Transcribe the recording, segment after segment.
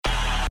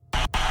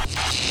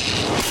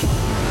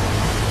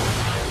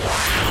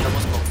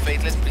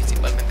Faithless,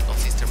 principalmente con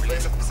Sister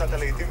Bliss.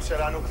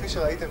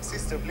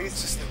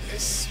 Sister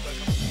Bliss,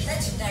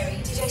 Legendary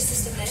DJ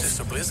Sister Bliss.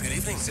 Sister Bliss, good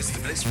evening. Sister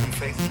Bliss from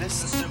Faithless.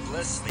 Sister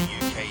Bliss, the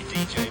UK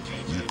DJ.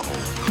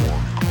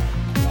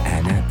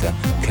 And at the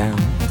count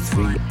of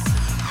 3,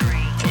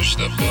 Push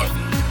the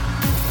button.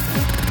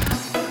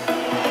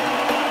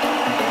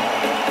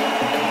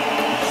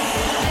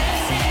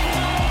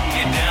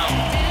 Get down.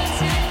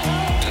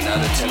 Do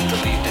not attempt to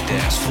leave the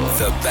dance floor.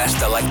 The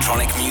best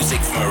electronic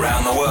music from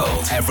around the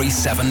world every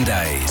 7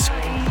 days. They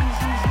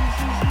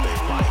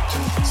like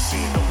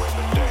seeing the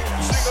women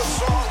dance. Sing a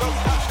song of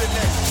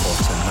happiness. for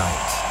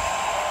tonight.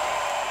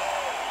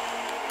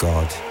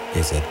 God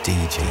is a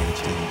DJ.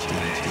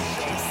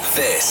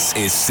 This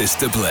is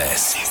Sister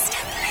Bliss.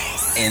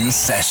 In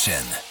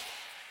session.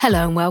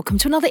 Hello and welcome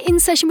to another In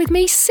Session with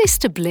me,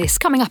 Sister Bliss.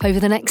 Coming up over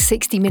the next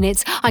 60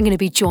 minutes, I'm going to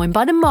be joined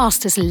by the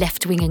Masters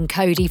Left Wing and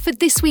Cody for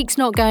this week's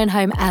Not Going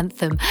Home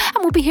anthem. And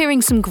we'll be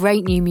hearing some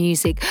great new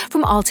music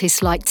from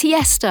artists like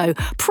Tiesto,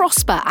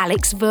 Prosper,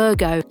 Alex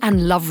Virgo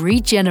and Love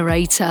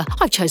Regenerator.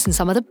 I've chosen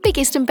some of the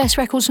biggest and best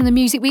records from the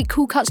Music Week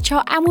Cool Cuts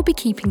chart and we'll be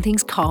keeping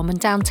things calm and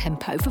down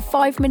tempo for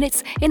 5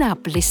 minutes in our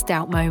blissed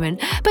out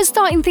moment. But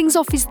starting things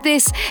off is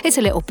this. It's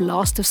a little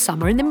blast of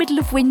summer in the middle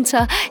of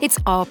winter. It's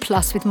R+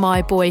 with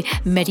My Boy,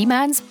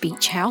 Mediman's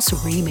Beach House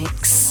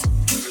remix.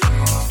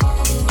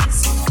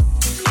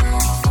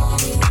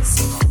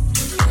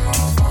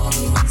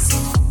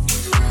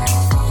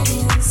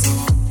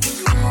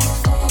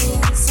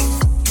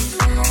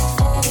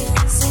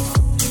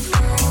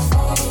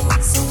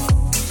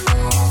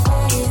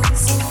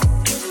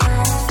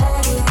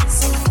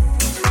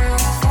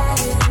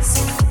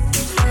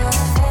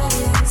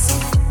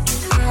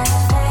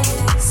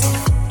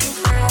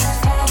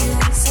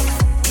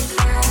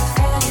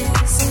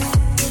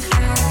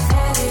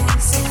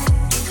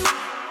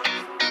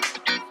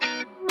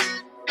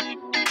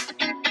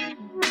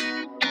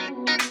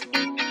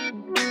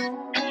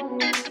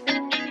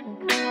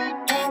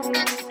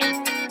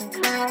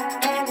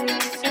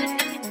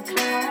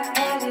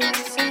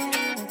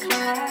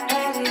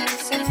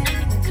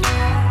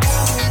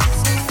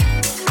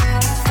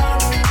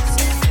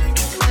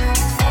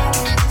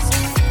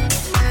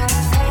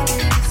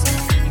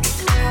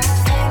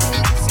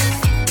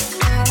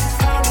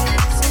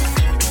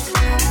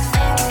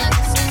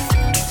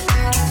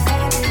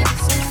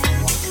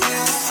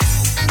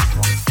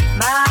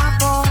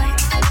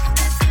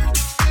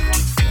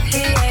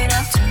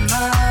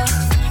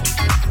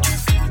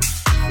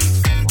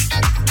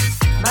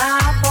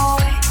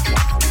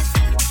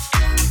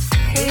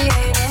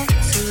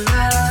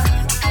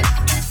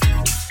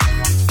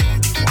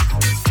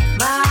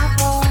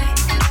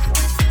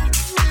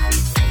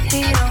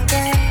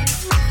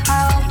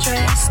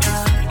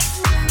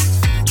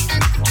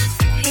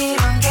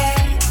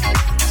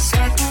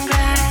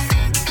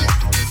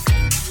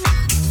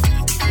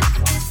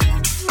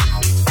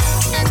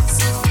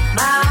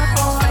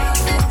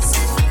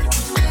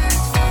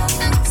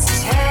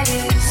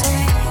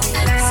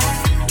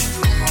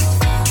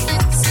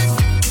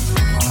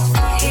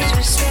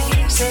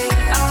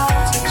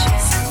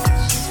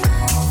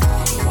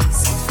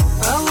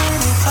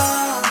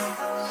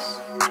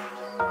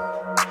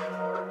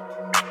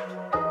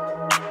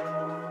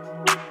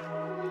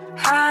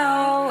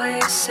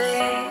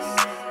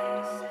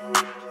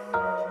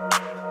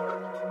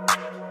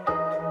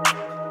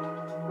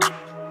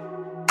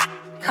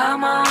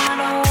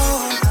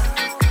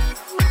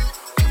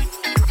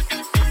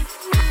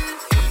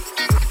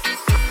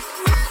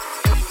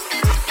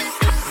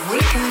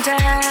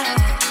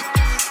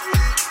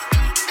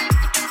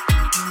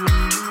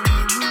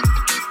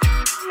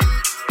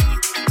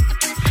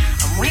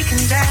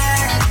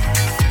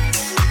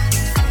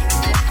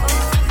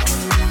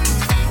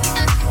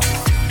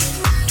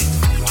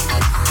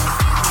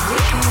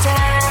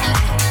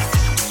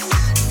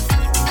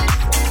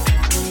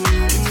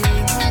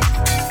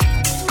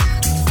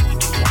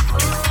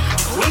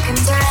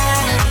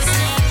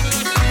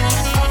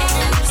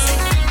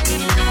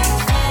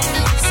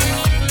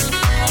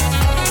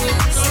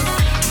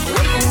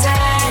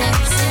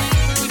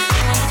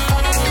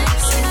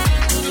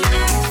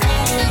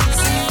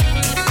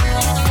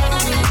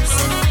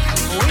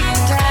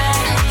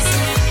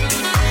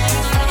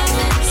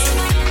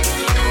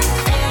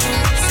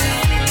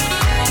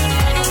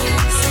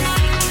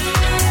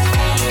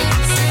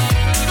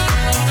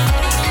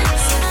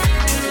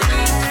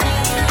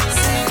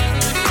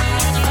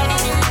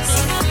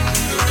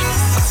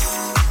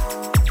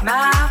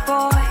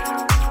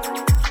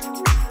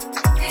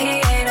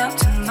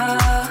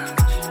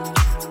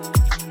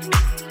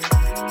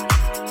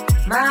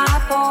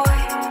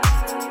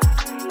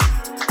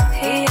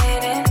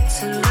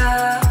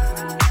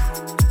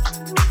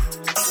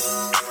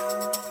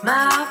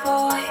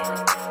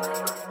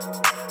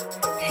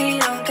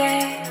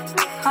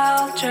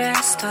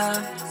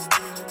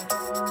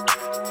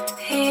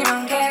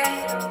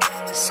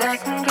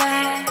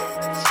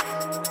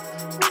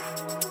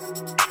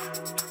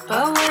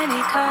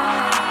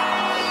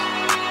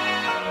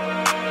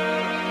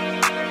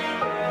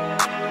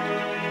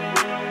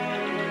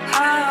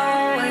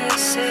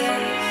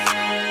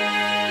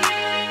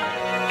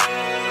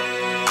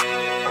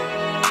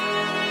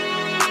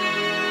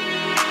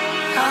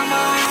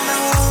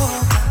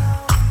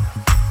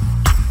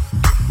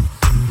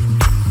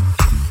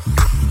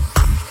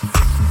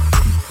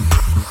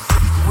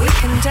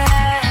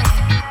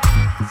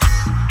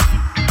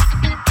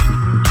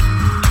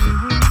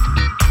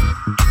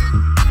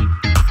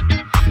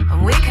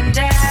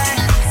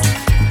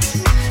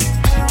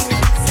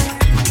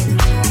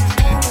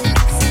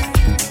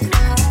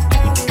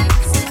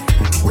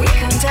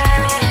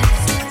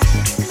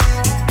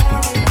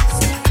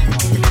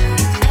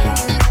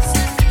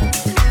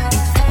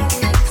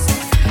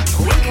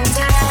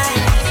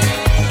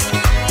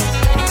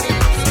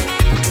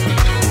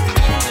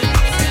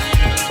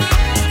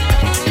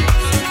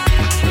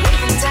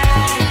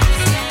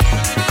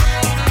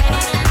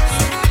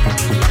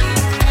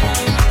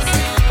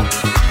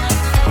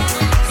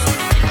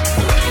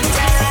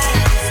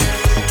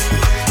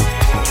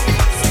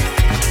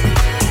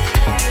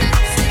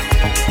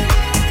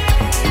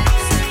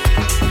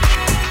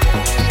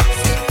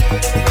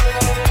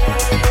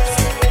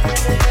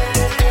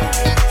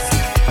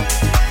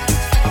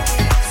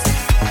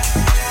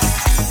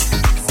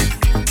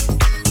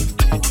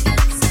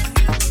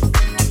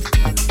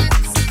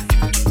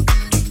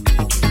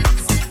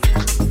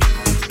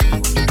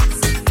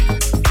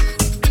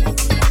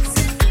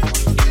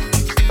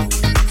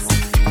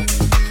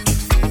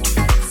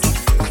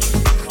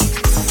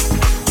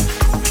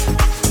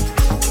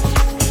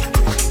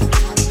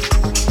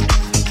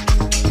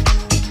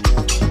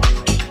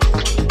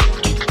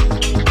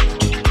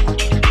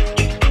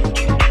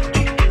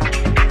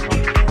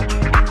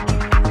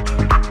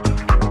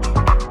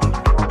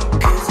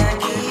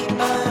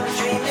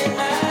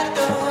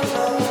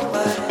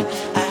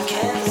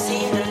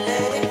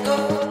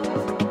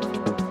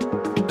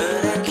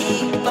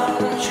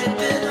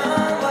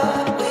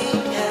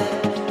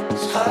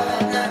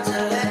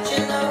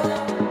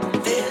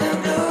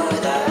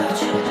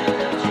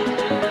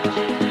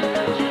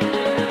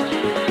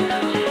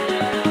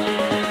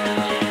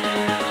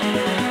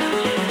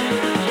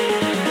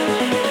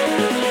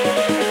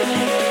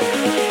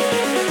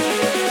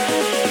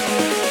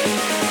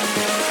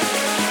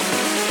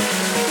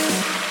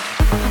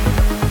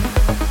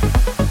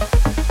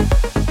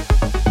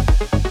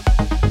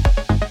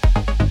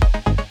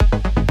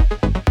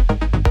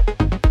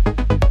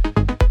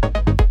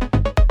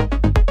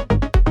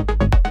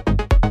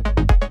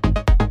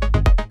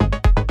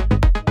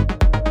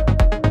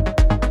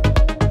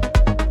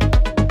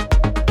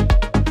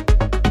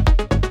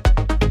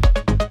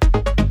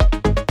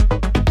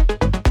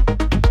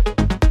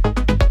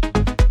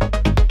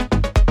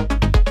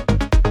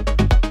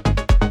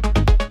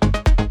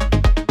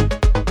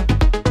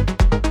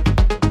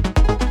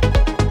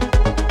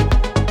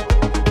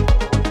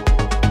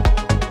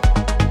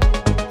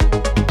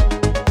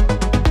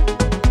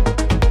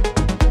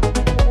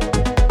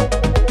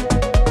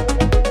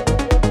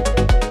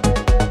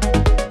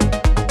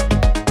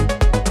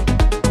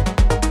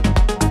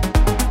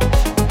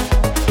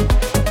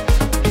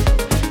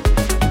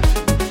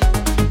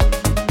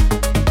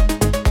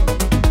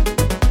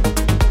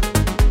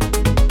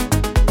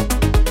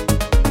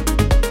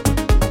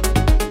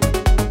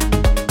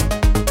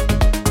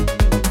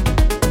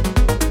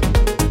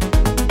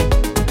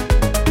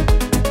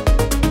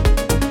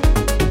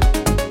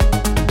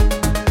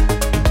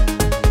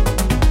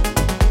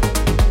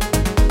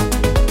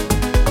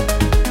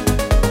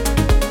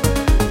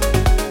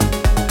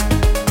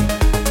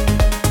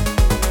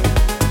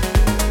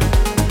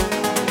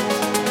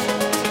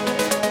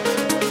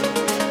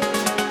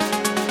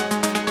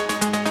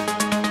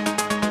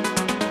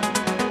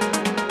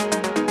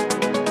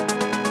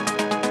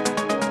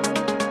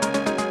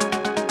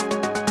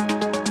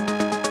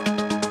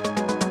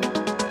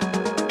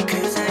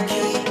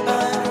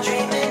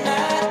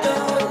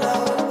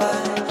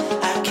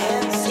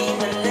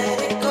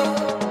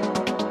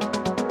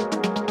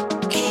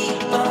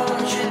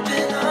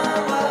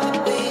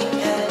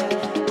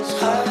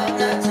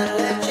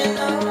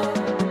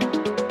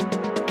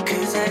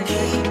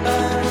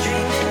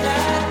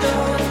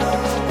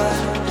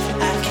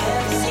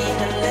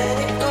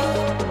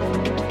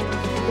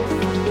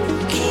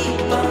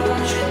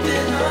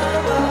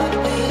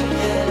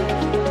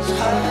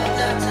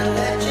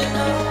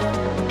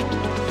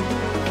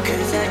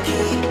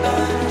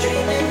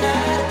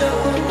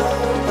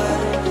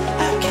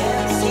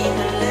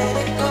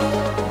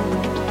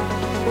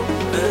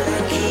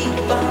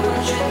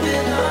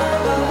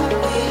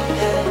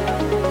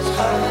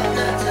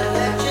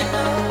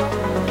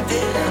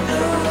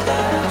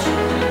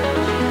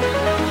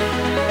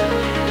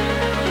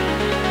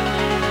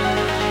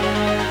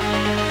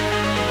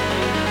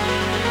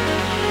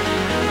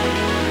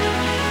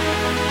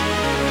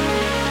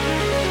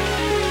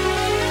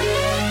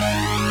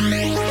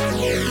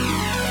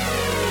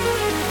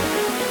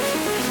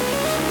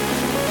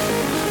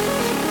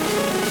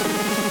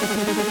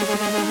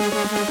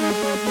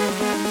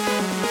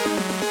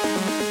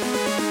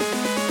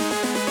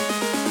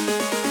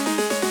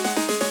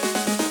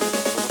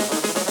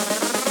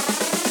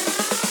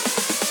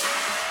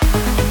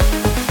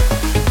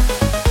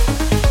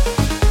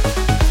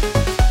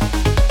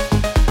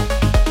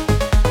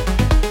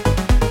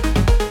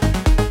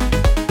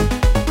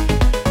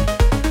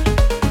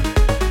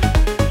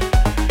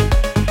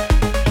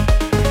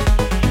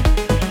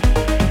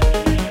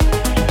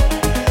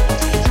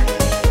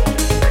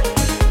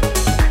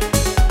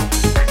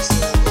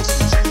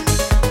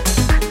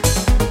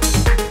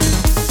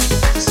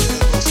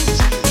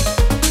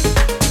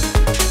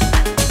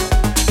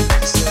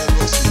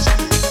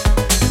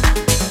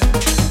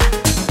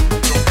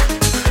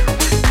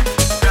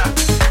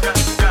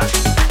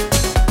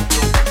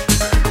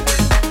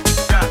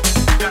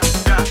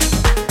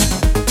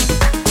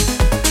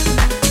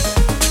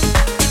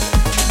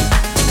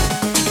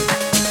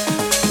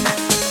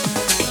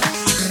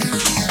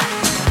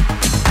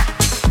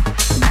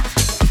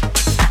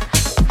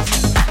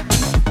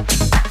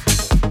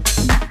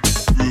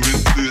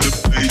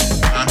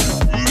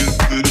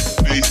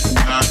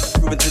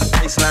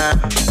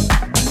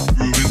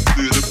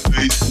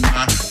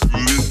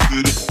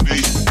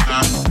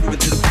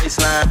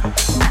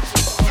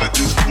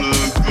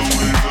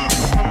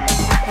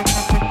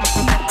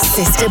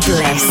 Sister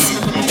Bliss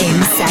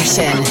in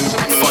session.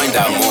 Find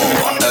out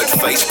more at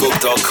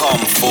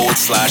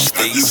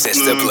facebook.com/The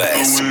Sister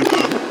Bliss.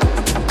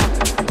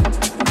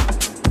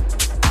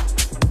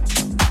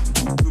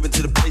 Moving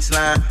to the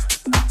baseline.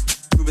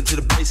 Moving to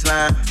the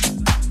baseline.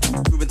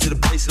 Moving to the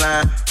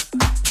baseline.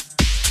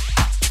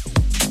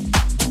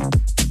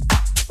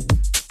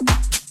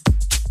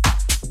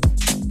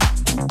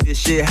 This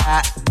shit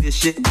hot. This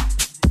shit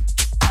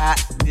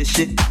hot. This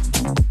shit.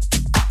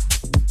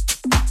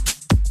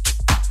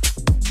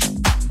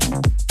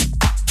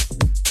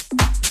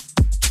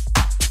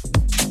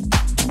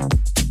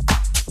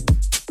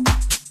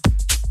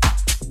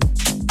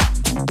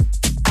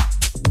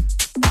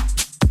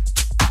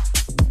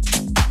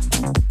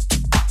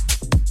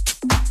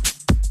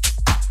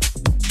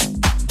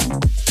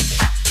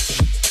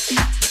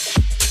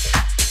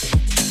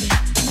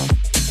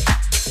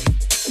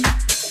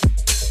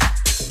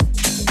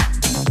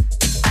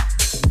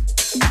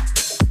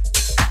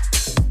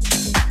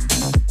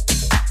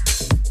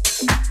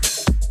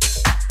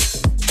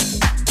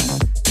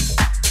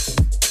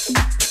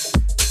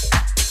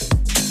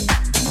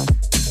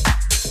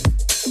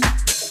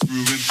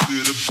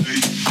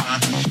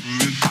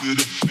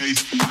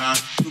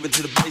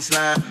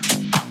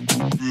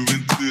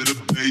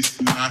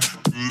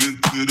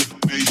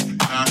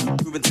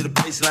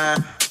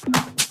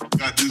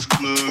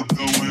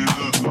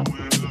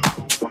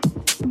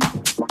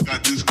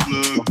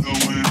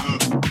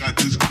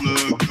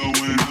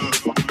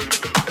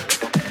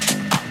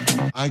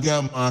 I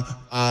got my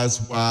eyes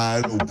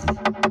wide open.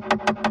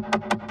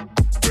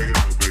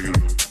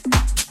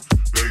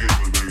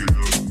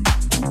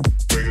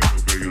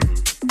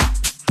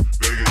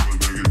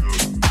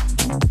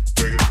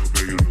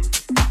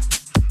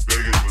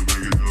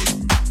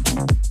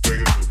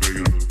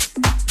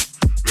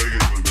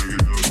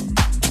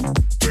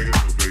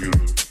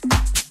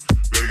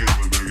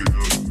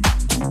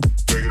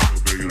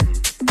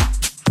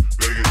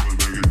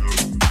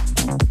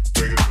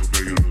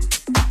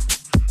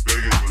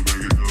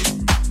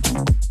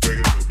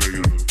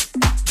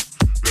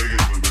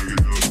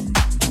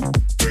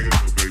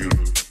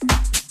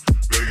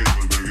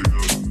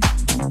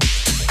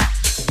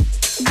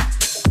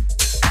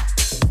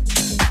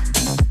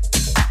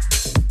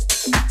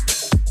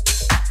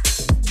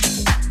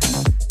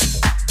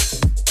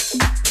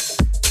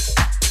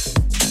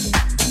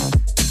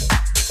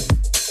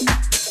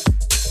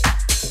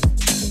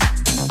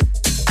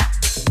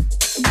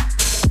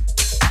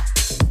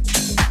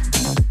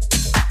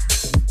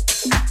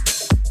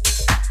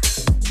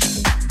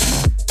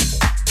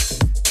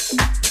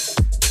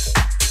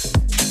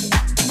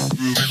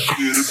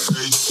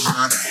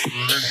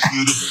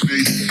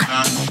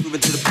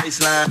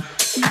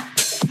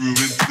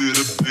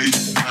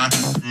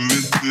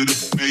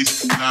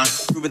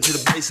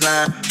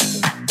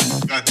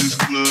 Got this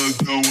club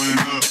going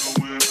up.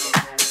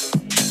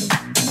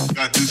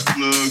 Got this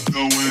club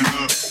going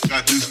up.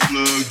 Got this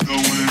club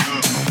going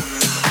up.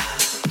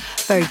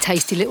 Very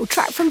tasty little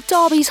track from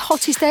Derby's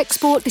hottest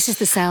export. This is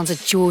the sounds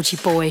of Georgie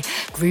Boy,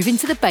 grooving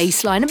to the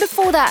bass line. And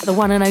before that, the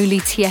one and only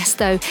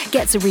Tiesto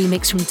gets a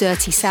remix from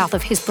Dirty South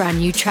of his brand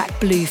new track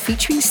Blue,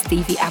 featuring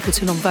Stevie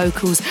Appleton on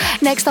vocals.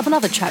 Next up,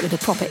 another track with a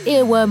proper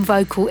earworm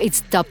vocal.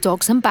 It's Dub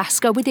Dogs and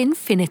Basco with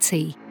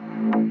Infinity.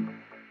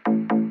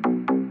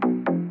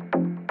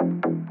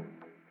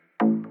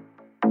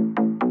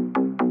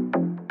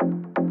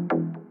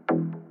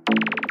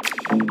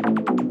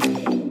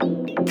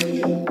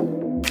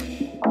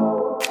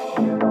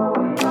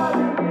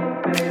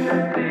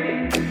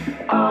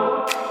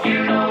 Oh,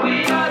 you know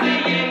we are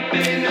the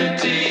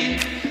infinity.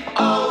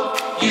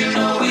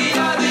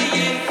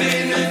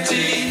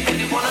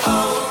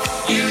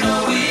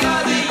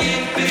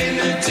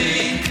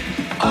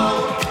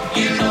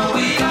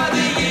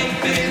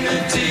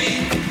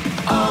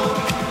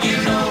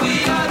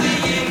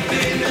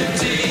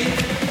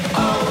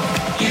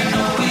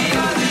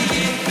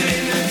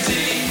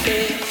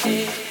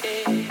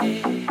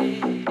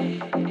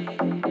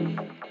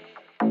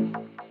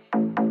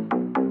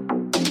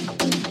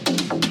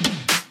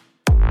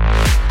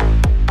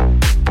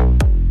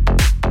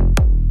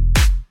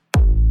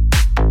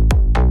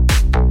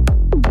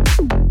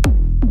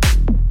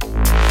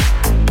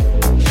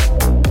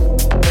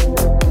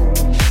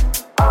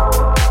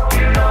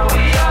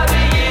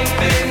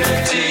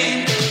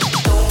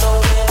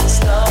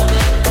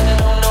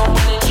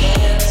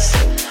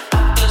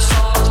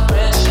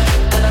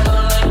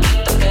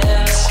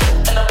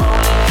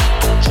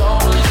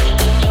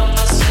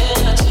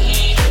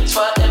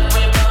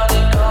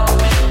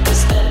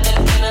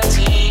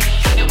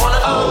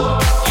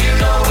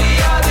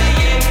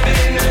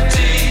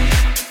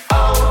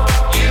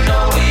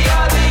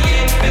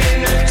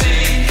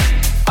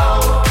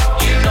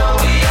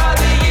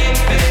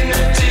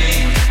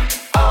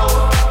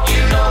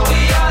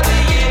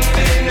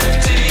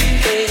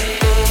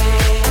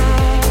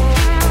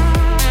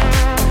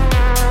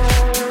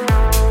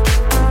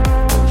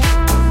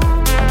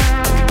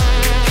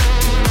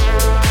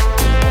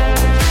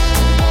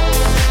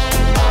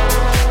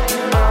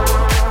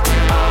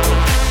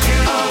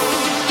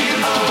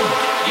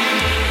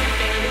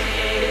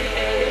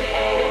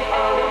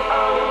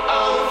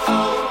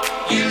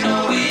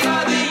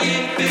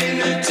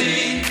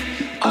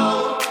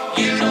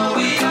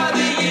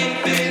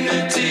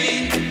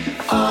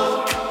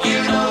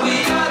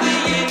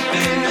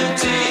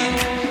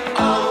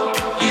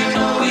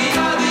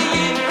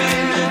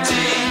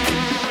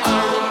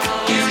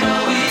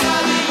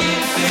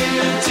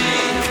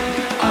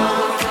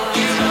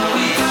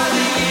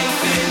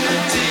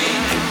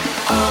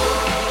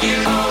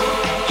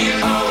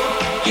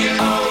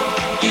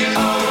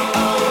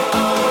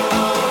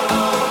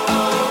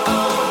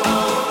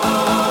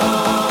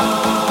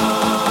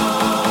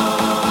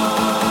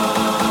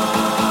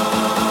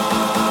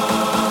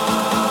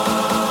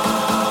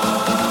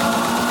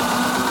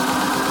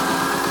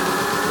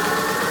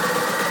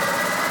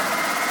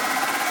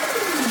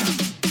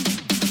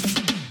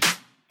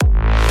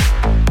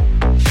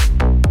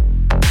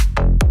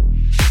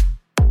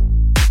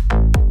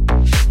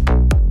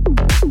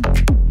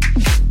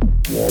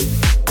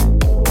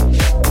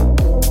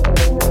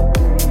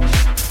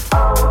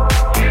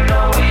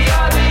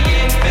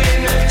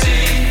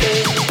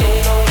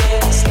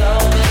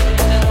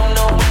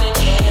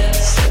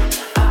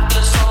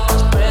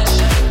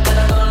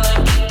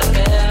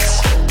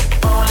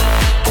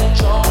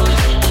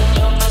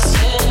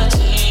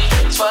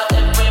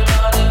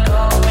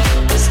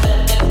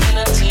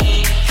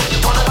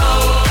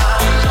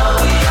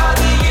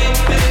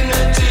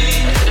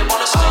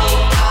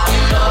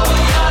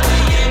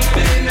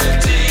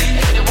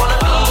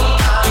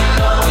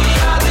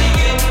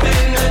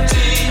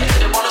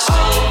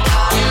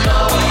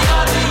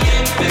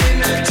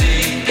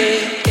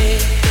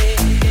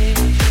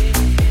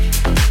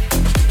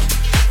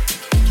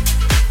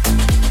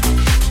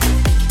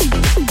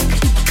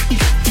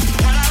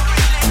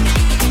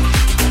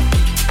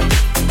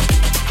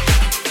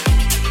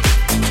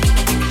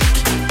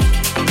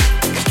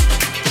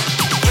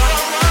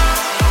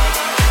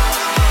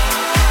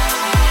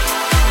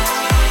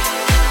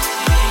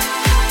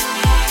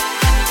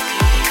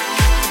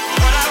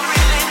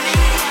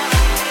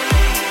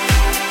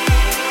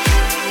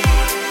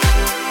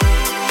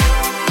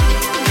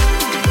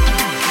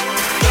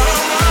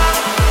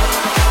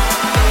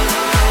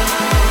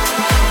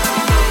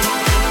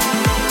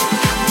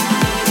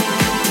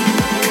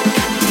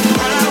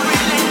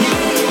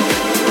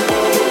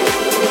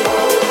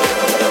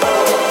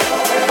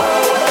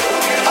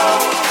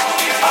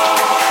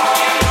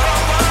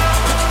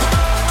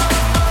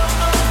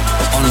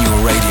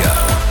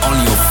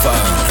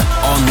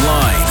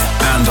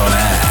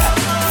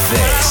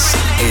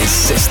 is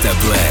Sister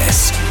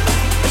Bliss.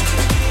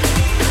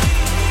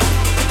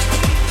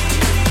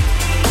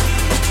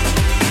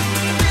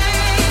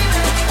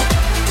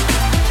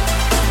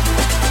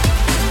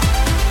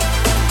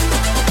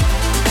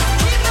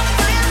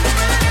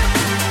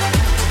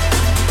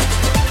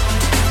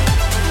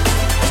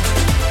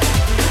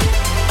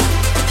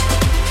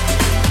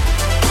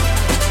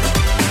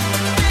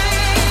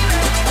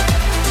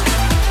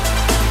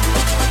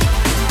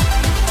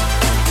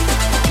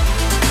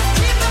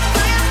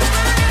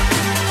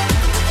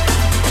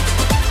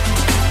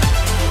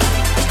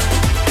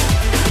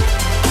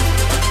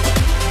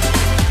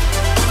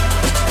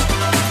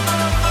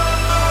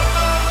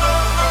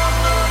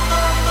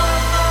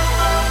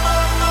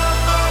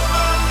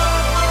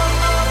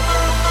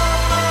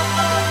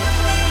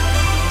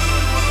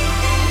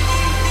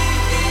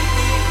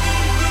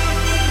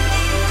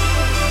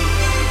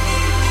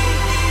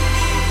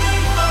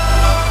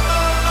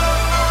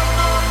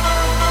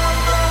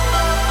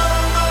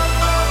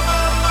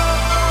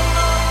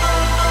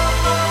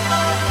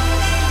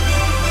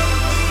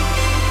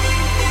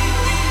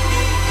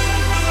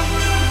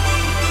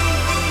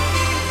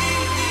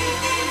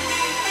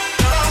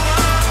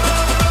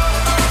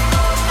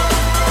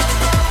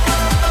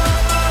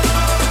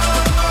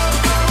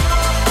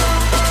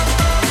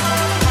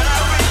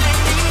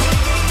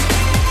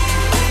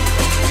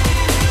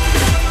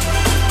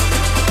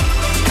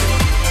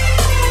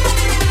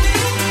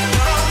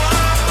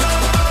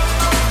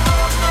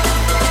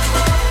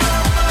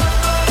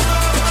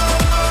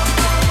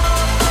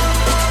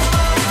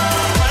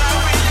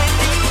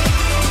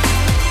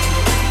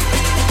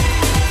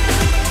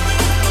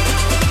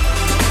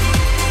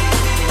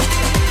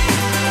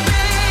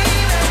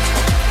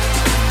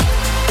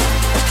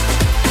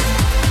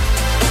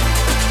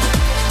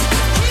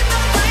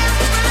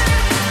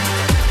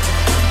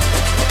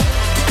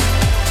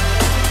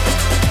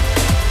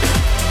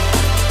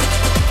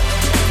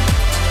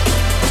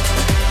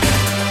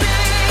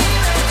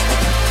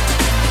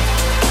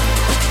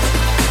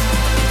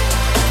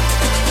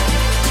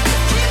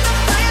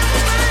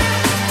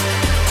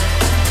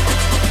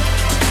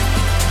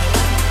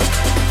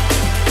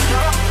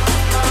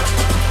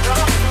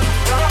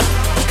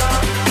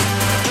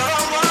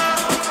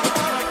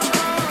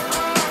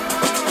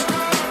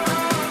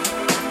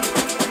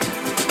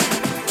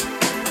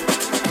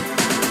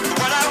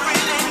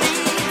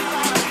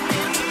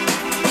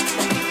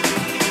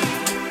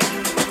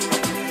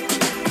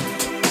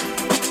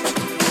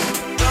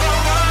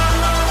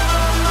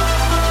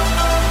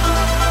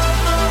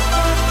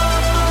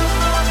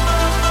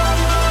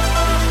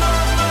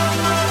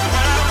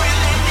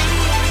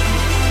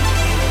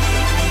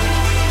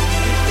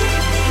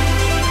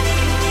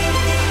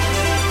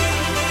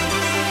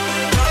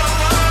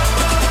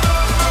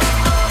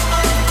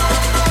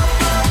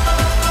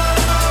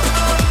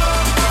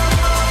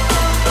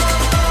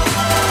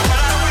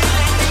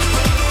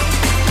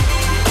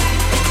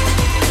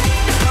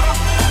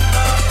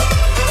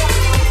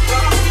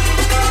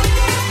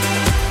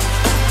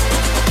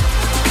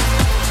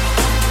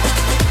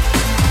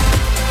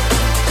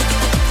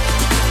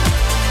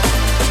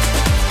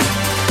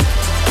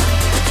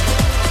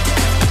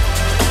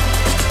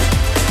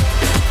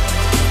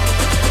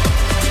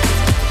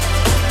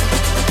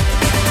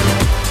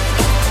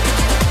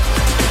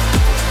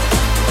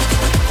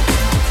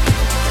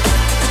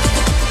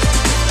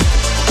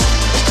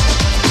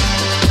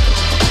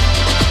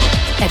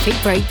 Epic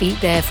breakbeat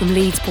there from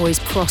Leeds boys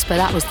Prosper.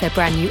 That was their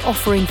brand new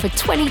offering for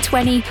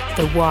 2020,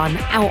 The One,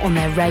 out on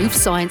their Rave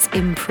Science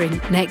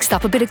imprint. Next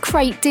up, a bit of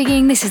crate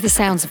digging. This is the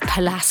sounds of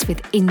Palace with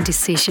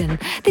Indecision.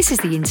 This is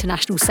the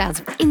international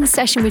sounds of In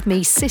Session with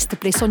me, Sister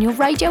Bliss, on your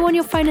radio, on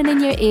your phone and in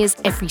your ears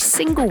every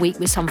single week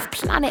with some of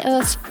planet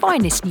Earth's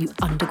finest new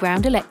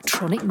underground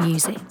electronic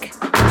music.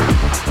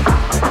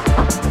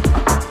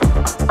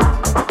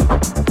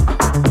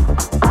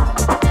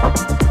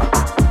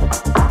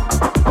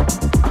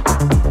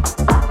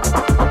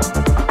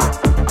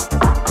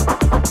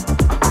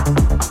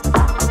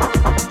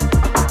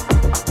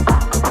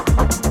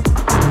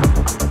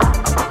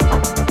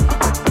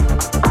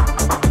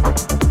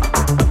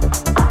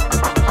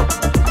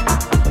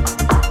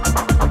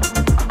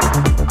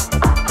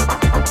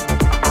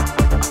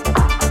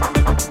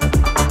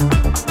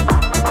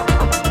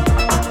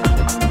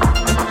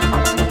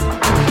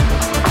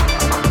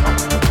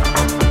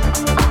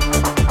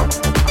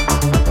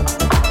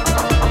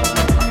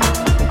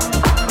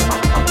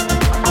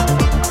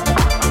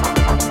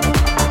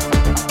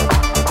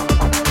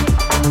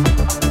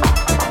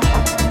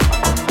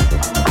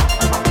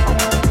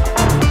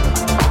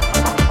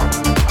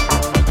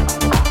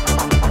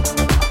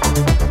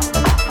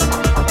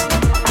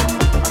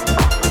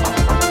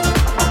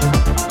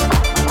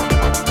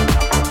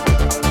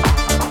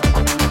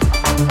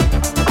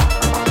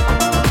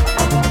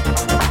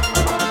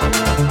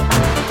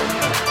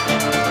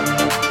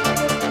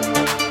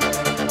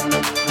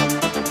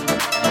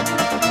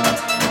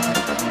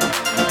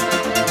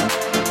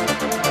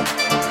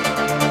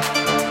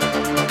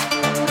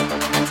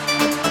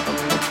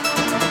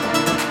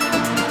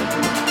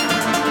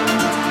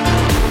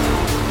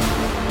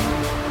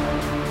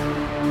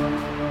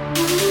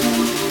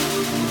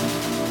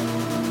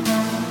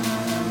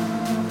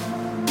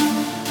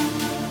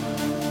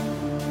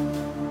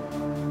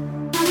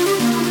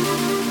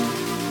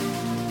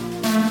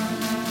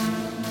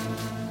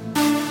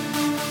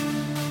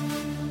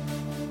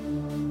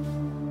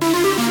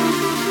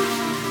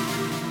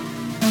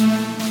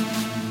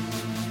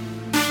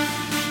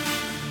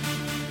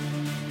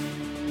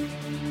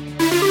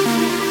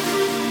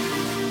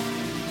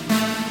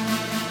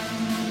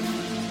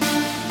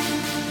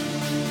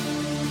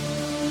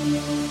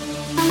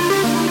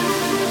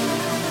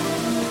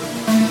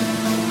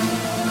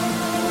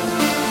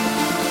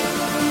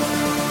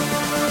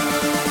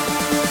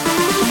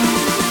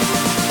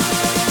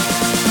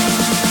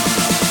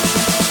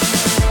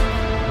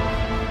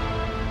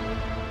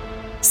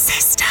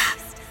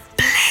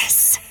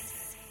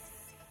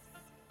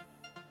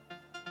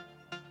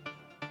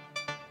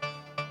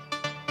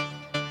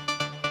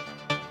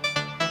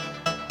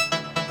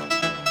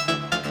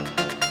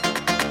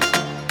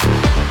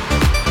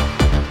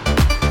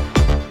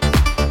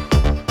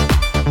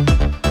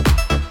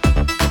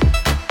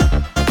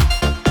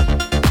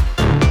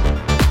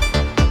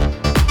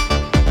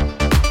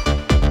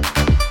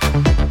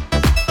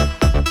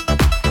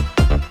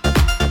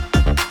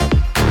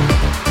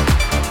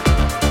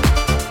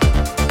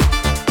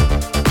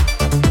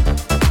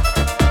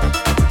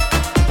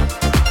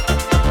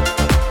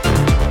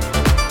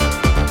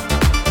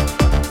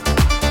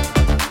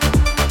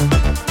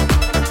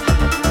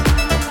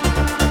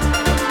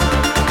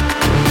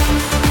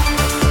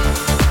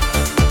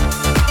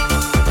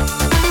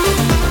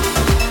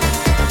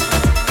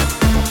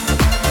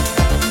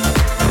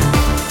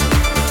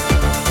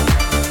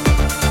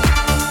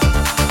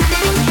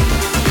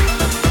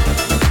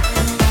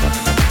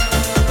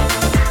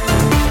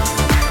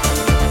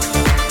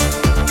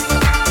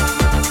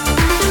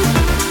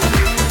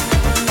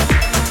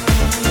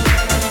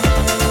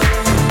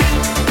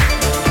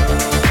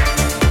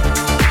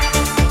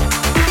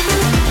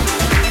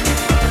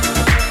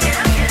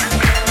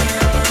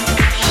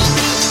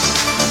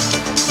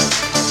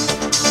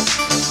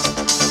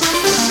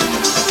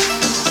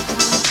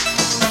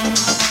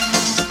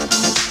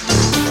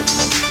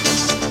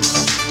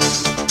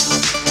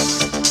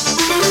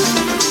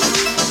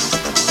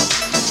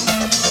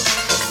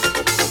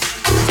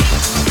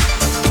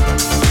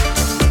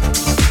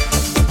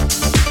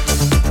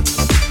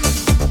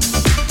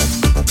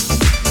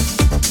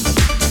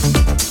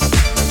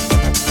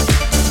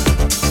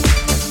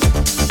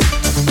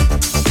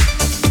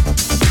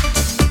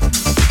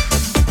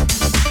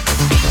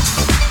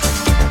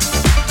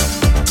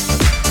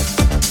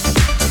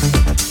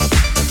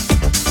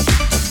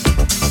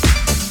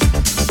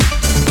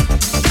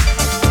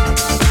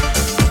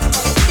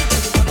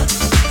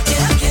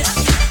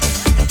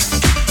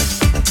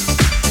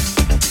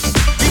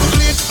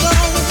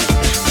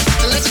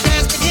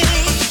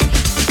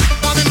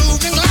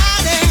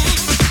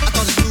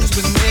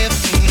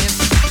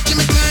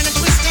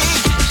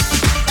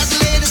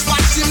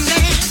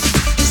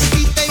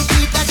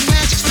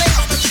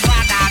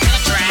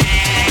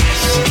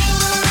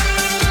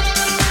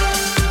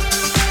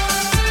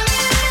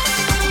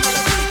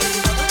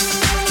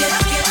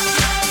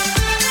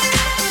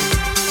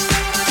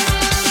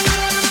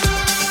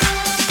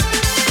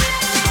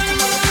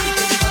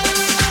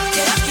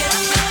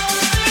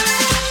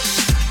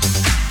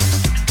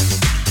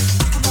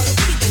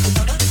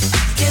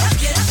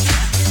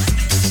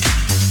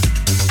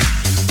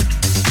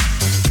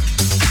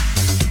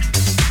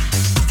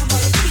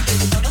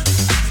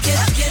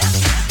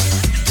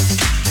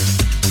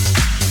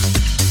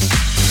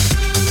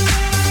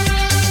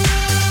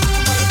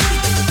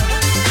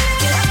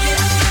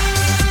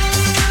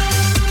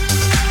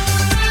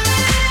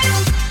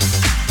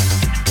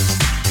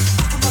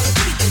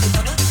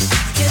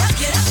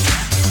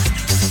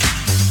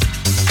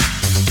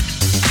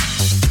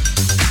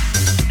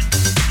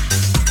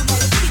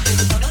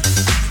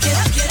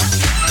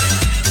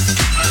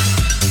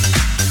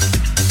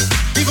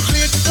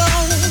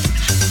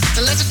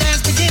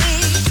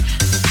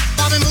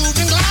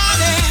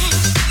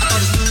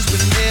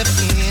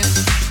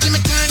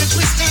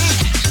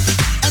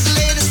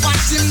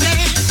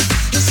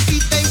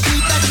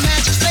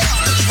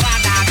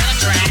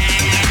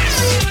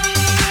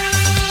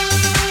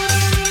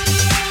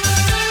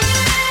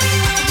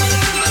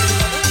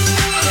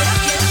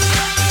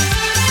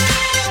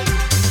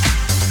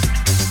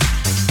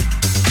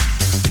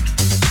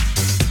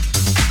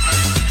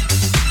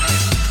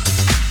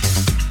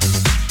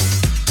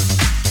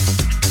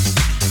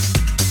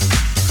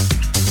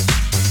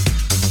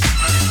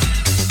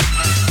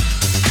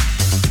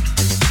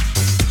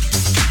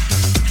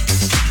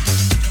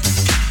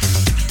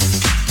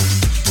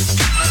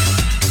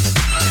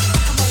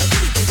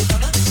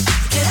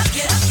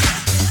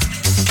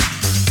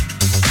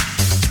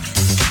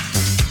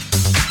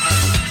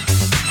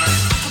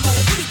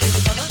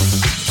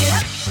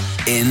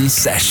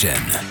 Session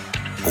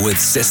with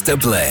Sister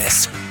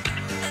Bliss.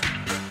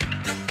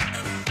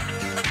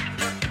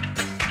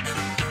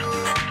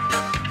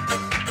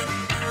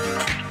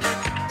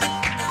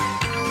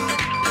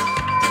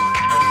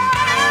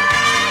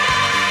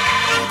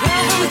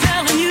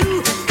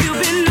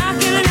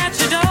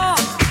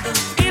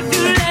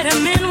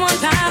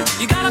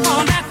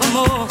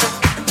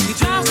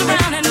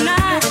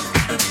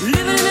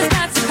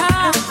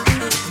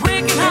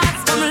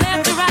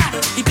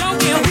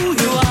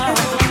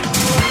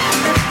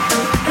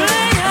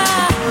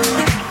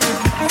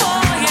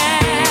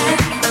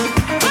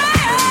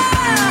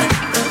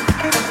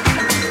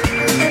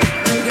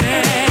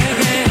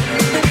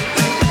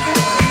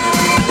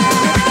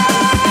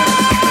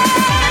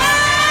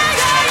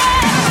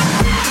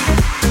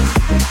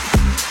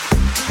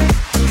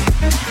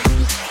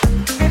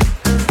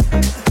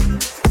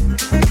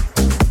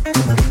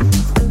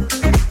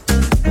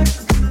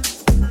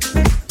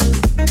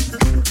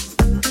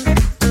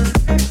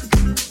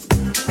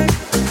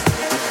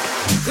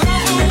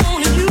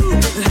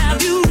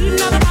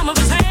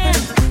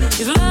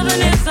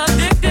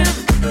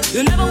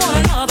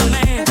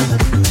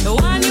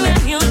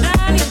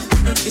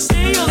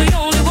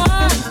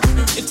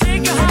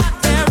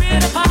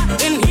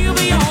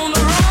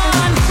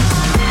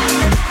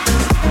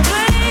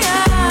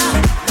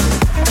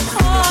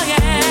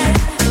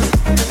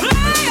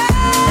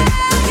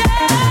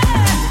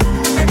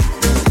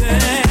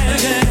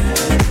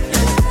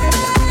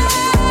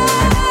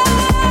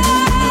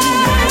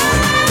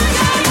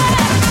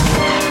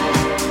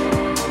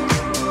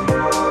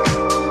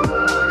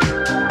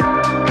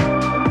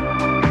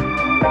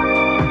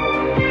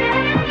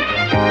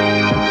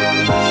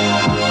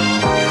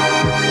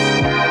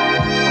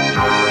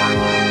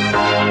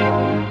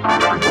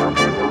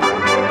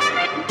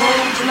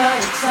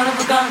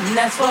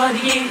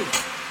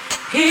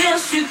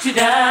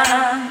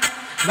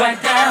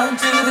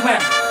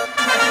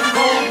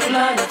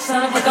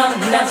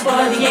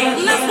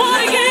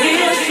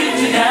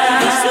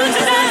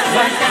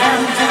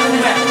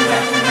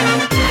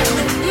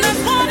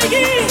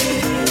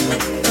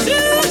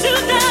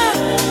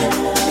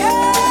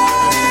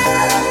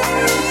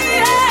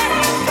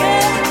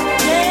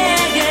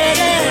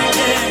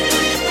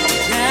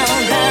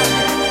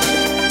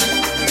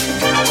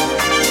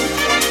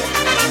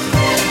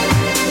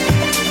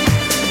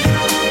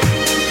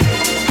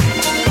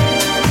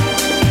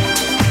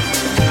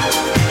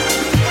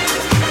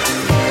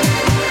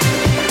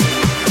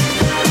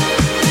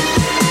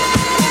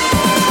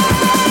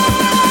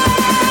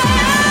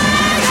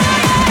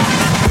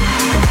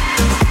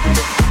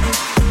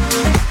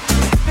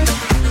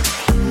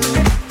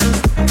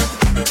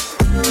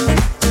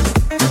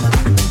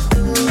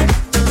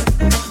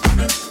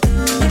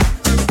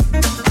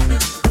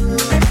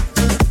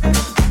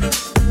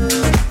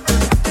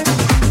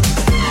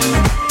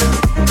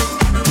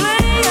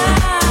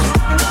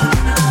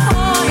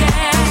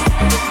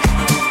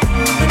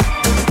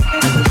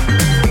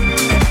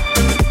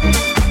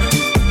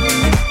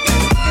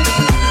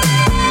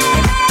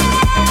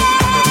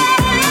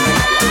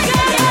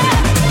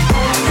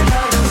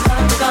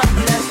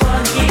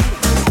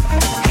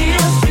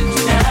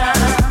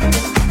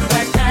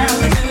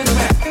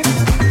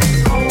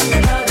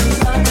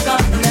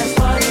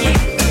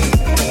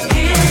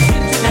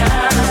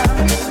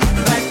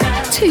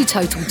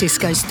 Total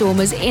disco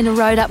stormers in a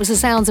row. That was the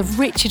sounds of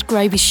Richard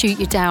Graby's Shoot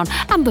You Down.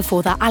 And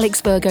before that,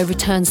 Alex Virgo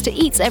returns to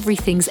Eats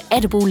Everything's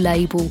edible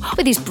label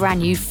with his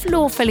brand new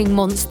floor-filling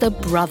monster,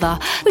 Brother.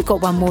 We've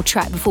got one more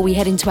track before we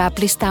head into our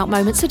blissed out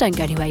moment, so don't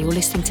go anywhere. You're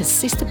listening to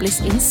Sister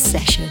Bliss in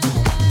Session.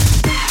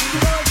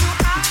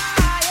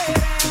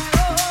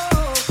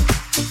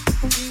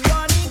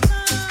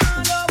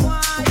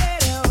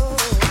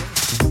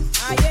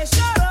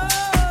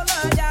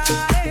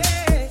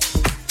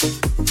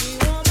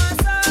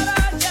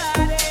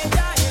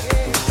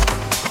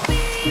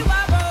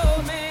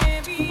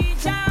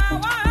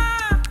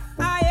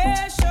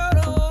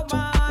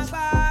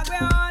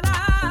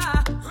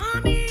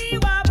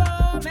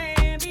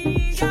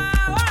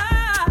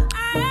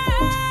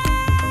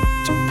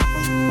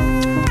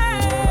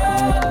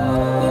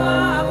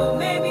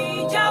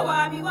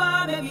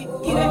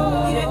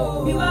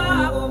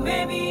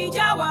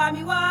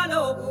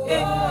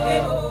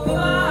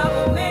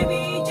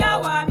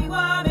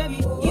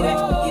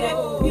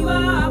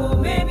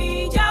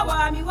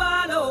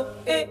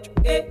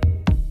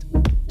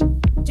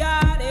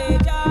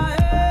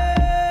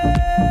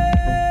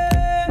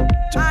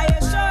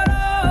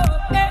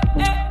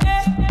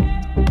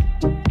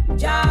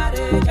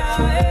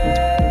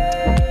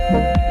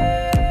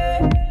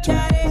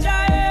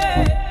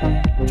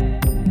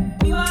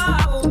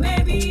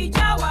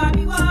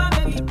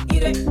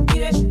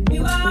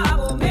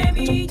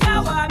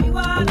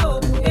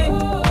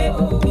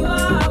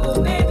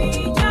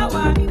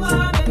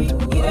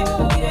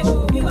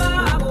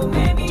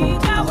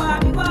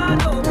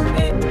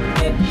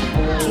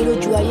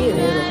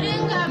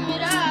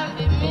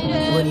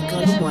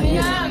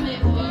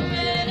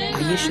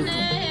 ayé ṣòro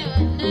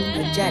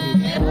ẹ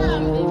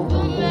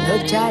jáde. lọ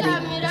jáde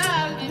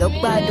lọ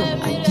gbádùn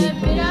ayé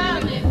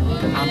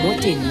àmọ́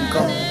tèmi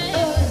gan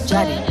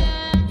jáde.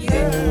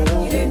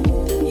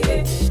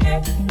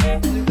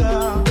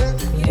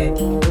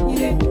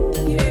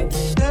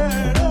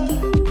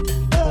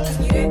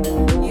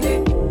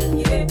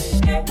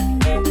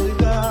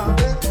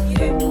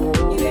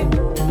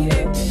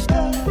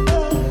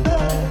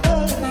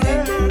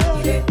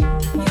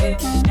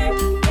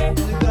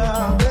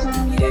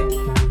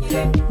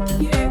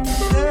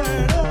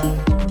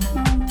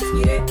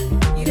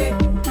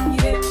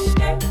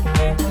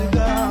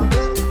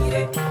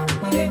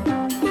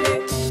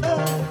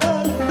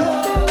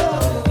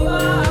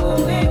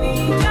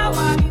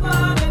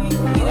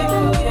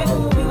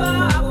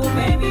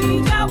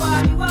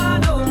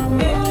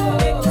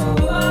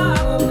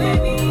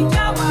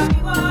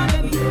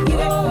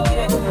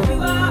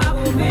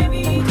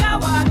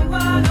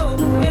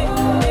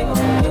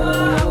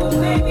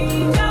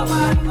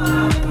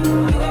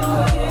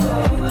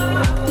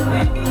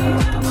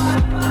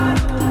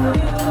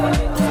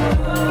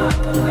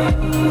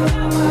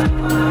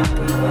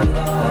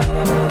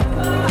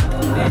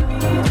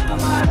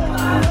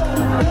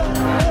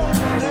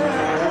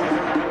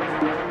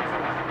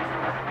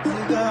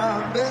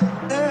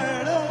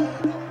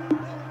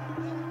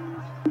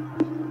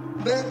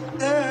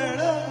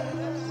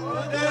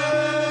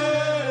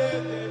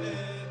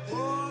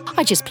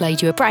 I just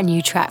played you a brand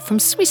new track from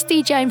Swiss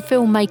DJ and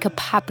filmmaker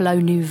Pablo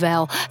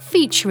Nouvelle,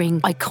 featuring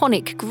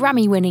iconic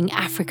Grammy-winning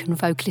African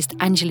vocalist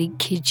Angelique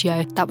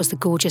Kidjo. That was the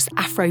gorgeous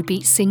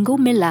Afrobeat single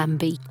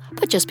Milambi.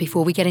 But just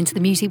before we get into the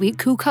Music Week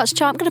Cool Cuts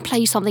chart, I'm going to play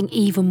you something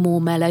even more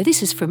mellow.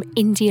 This is from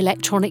indie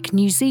electronic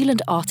New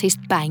Zealand artist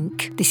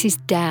Bank. This is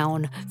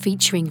Down,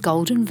 featuring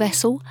Golden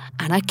Vessel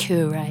and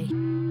Akure.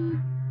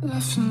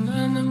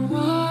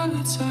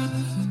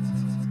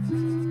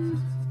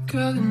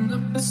 Curling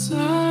up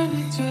beside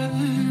each other.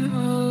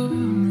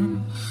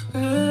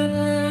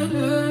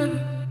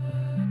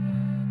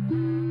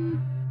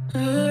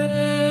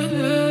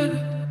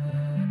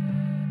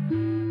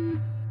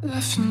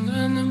 Laughing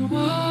and then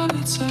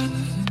water.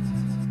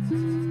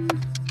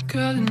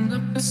 Curling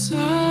up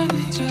beside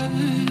each other.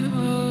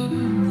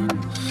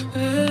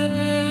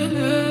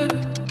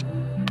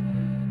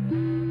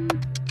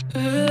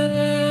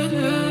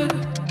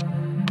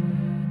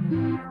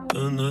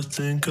 And I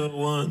think I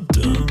want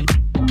down.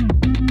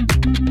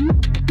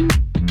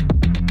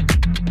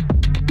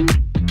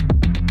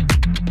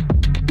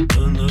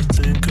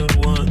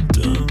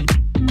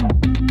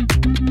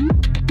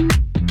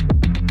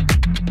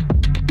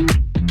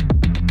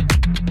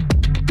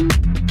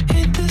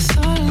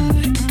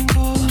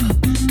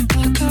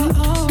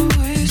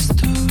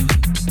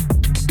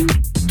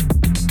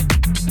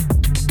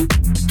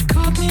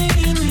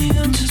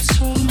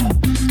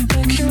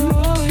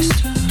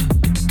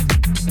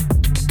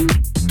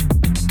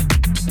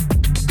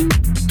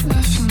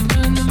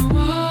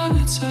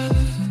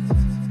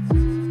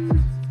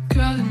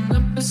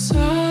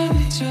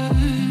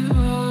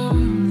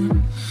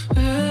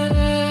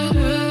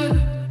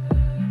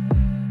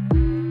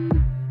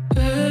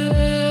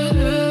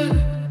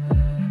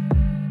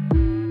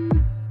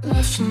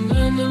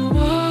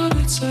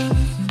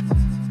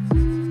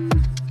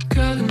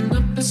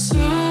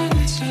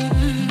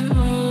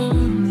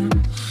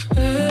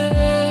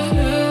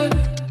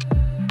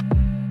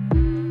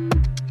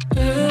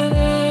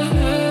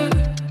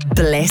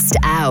 Blissed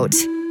Out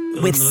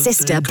with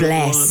Sister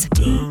Bliss.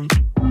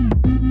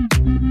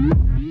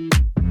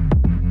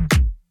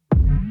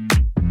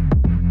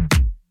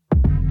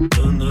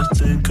 And I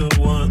think I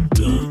want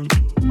down.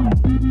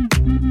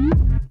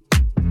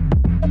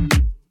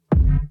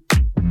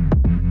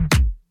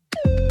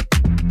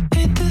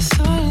 Hit the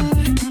sun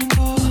and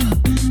go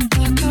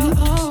like I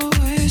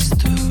always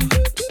do.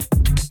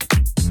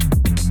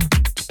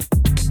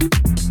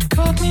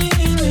 Caught me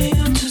in the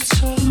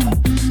undertow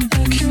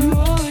like you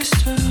always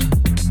do.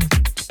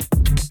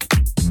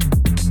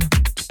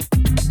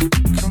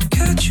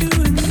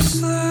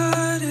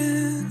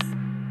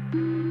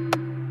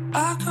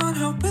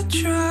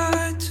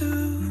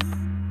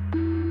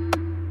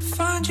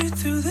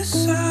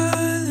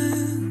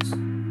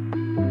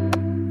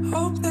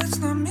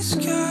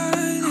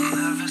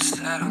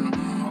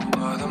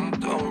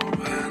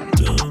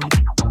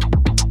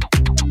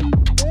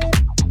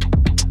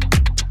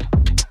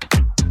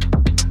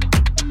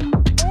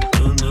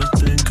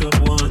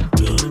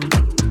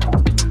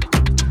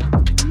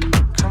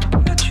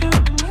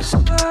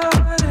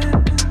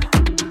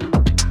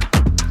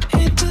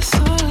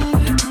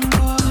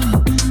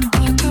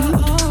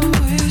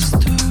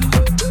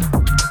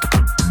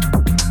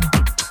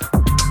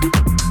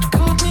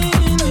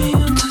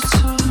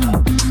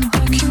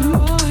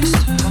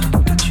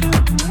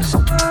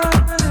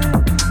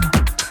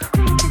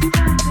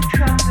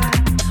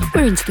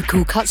 We're into the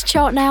Cool Cuts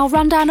chart now,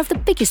 rundown of the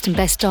biggest and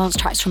best dance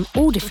tracks from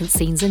all different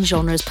scenes and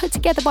genres, put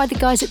together by the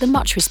guys at the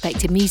much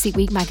respected Music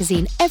Week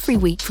magazine every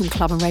week from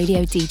club and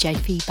radio DJ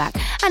feedback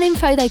and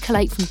info they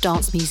collate from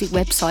dance music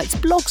websites,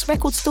 blogs,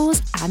 record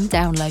stores and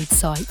download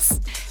sites.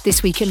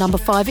 This week at number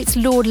 5, it's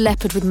Lord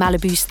Leopard with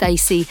Malibu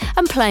Stacy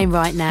and playing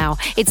right now.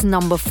 It's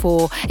number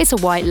 4. It's a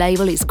white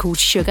label, it's called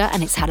Sugar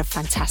and it's had a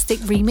fantastic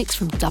remix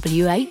from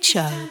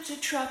WHO.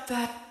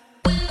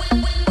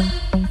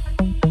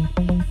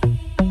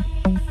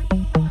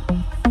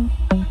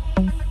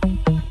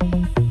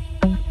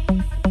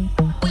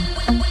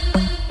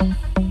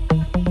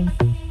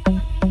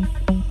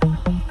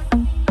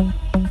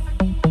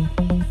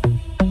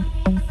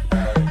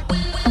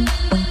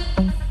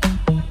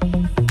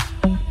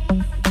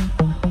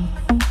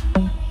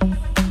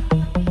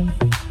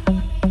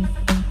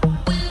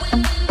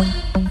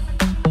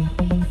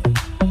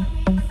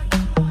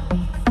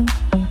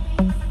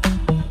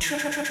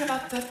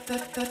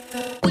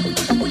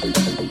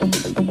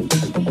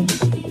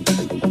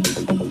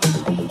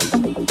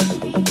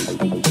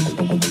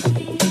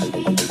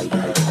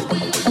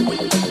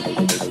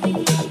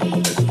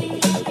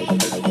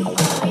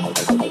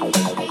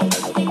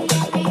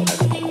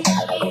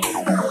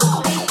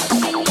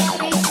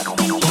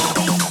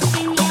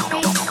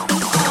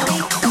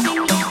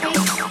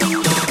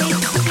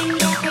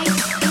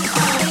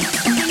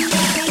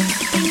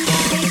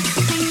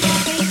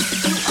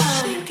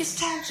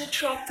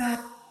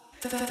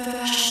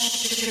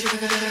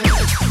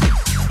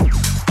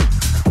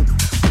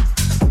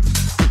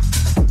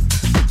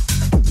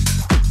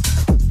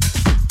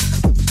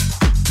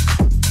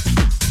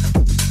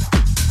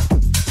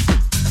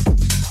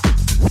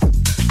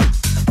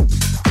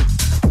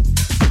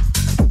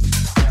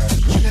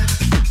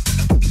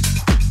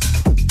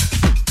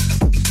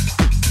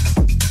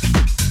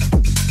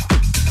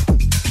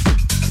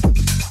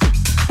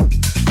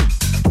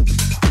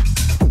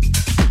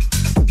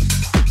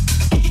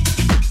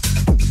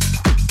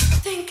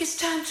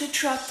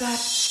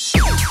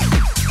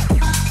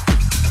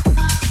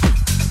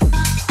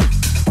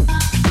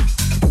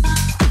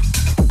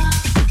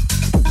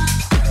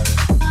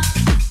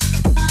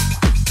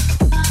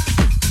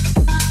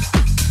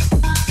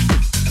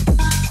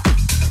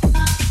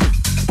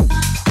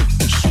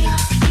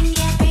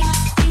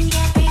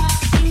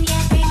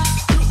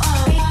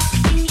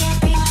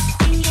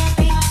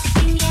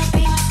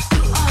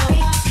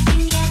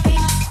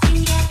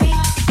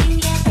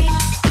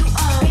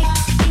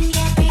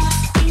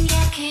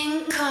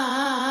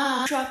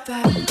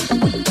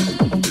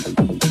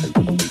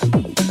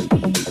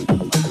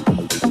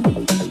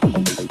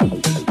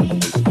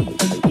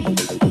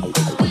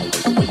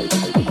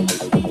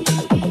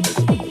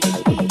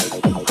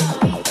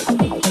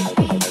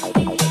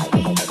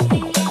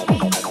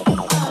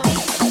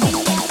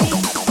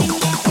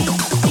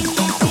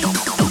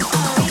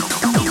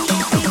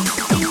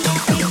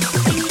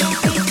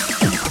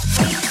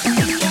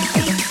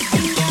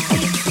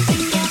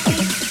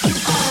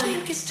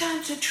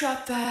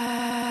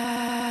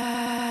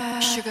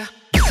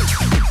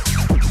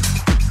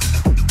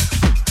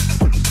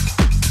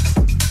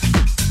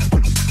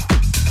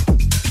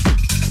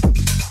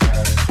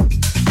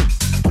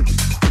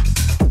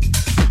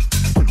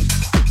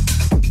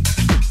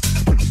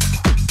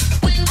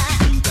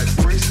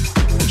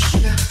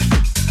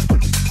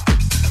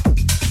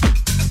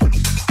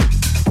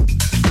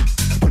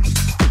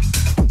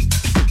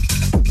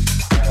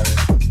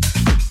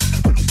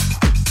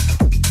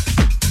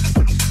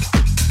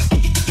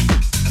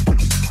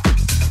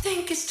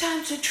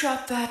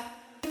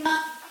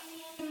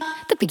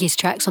 Biggest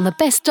tracks on the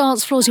best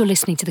dance floors. You're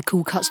listening to the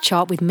Cool Cuts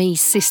chart with me,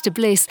 Sister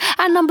Bliss.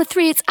 And number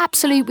 3, it's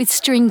Absolute with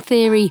String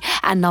Theory.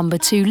 And number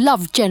 2,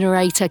 Love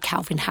Generator,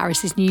 Calvin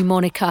Harris's new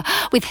moniker,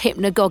 with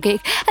Hypnagogic.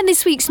 And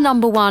this week's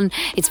number 1,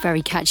 it's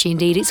very catchy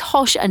indeed. It's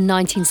Hosh and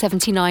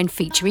 1979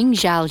 featuring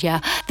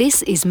Jalya.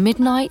 This is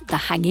Midnight, the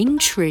Hanging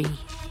Tree.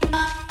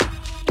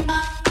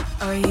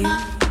 Are you?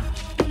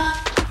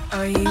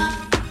 Are you?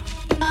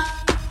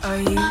 Are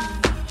you?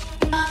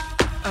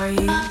 Are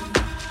you?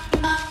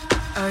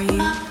 Are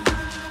you?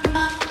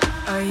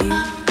 Are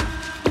you?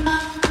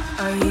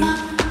 Are you?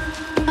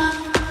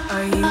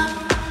 Are you?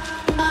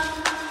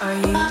 Are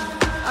you?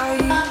 Are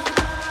you?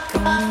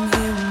 Coming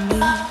here with me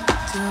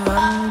to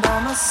run by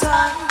my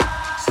side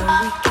so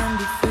we can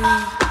be free.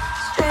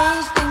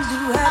 Strange things do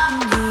happen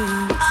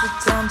here. It's the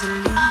time to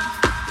leave.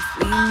 If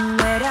we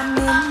met at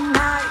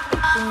midnight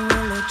at the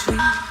willow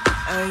tree.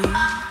 Are you?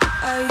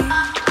 Are you?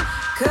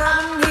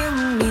 Coming here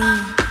with me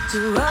to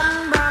run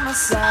by my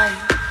side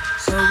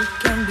so we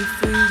can be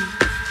free.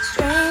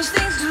 Strange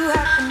things do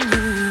happen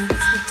here.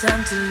 It's the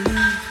time to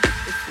leave.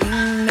 If we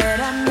met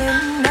at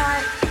midnight.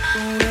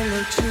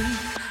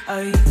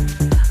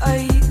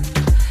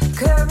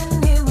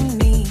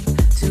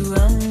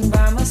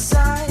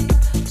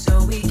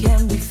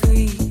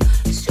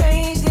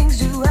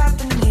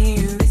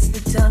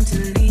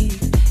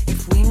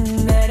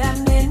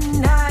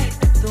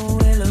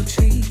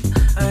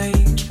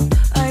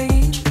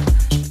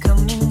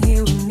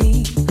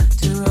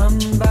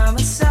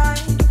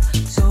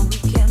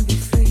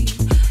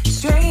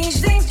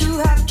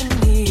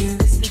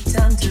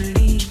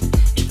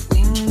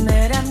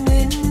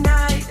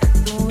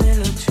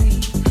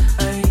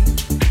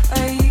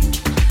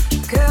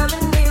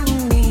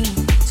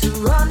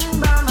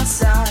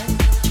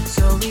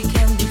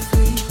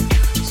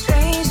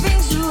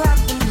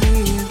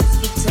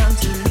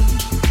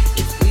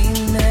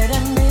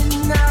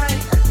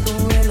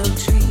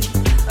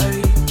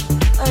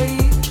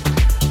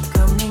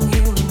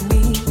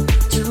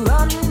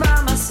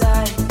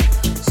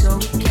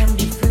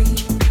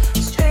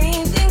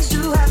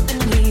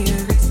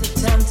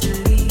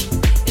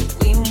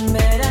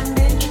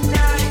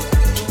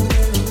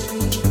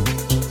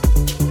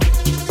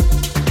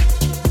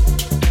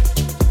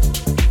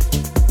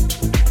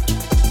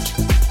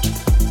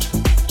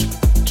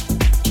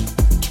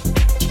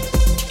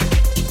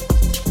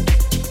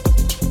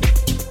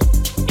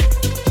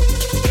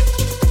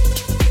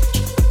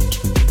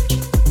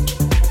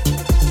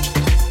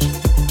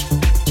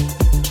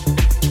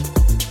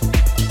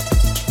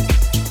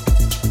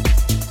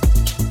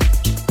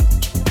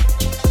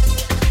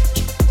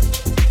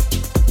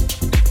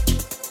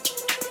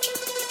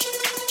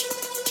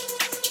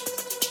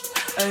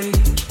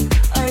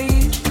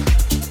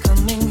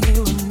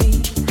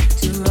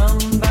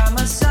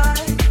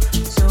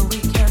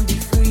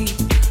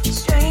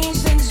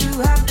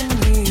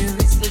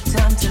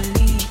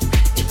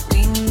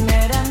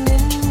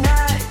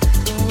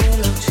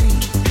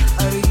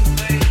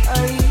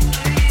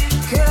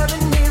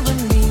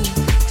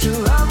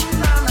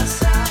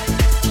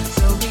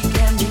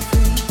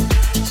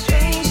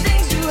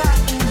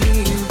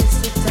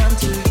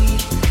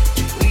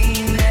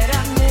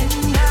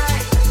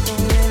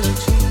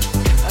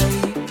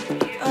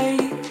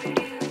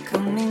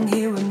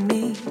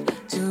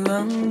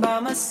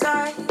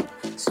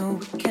 So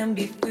we can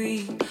be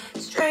free.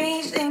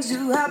 Strange things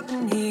do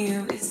happen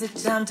here. It's the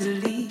time to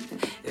leave.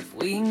 If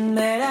we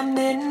met at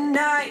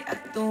midnight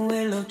at the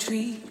willow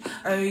tree,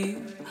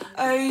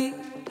 are you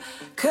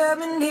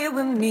coming here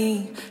with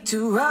me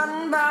to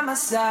run by my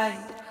side?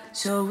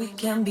 So we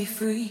can be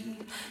free.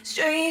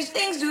 Strange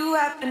things do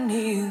happen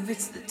here.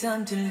 It's the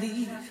time to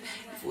leave.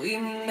 If we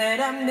met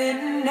at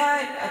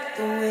midnight at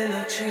the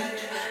willow tree,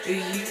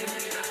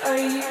 are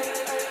you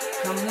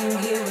coming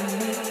here with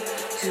me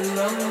to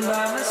run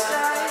by my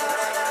side?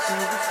 So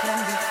we can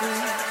be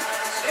free.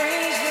 Strange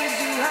things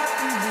do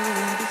happen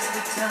here. It's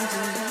the time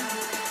to leave.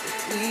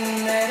 If we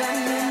met at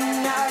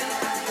midnight,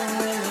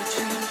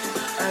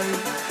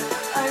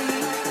 are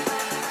you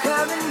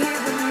coming here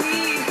with me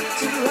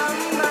to run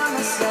by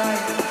my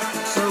side?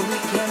 So we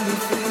can be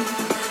free.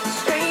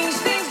 Strange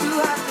things do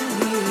happen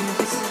here.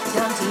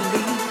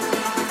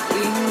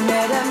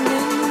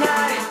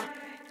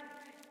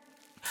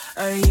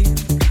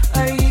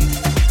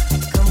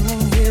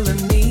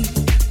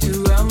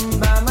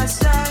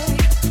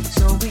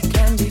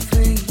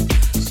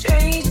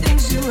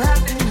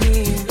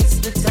 It's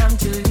the time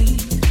to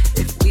leave.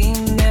 If we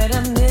met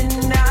at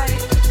midnight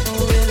at the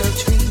willow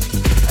tree,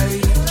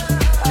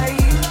 are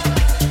you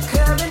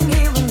coming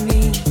here with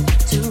me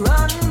to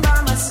run by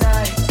my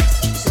side?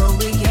 So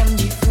we can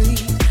be free.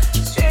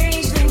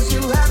 Strange things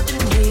do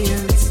happen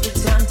here. It's the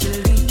time to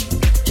leave.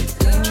 If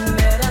we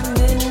met at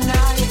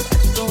midnight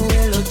at the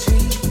willow tree.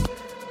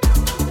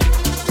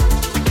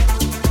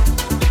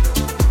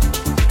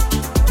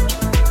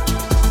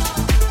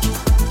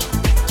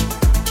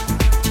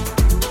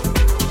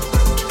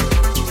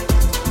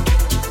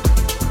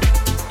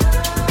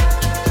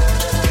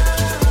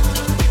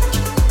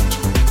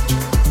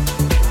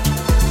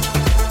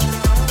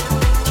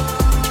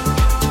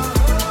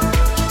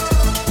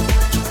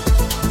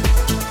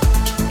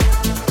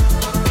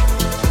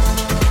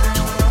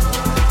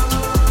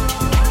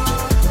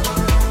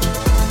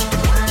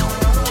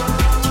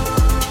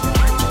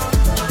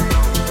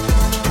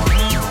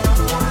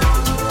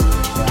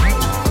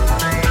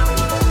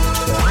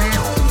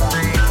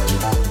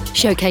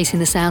 Showcasing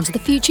the sounds of the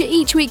future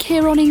each week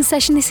here on In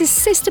Session. This is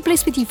Sister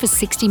Bliss with you for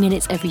 60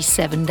 minutes every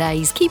 7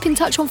 days. Keep in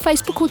touch on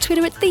Facebook or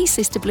Twitter at The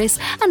Sister Bliss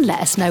and let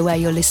us know where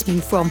you're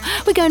listening from.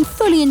 We're going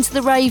fully into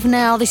the rave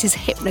now. This is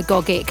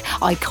Hypnagogic,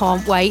 I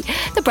Can't Wait.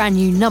 The brand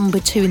new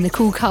 #2 in the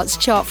Cool Cuts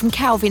chart from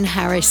Calvin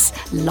Harris,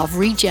 Love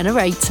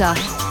Regenerator.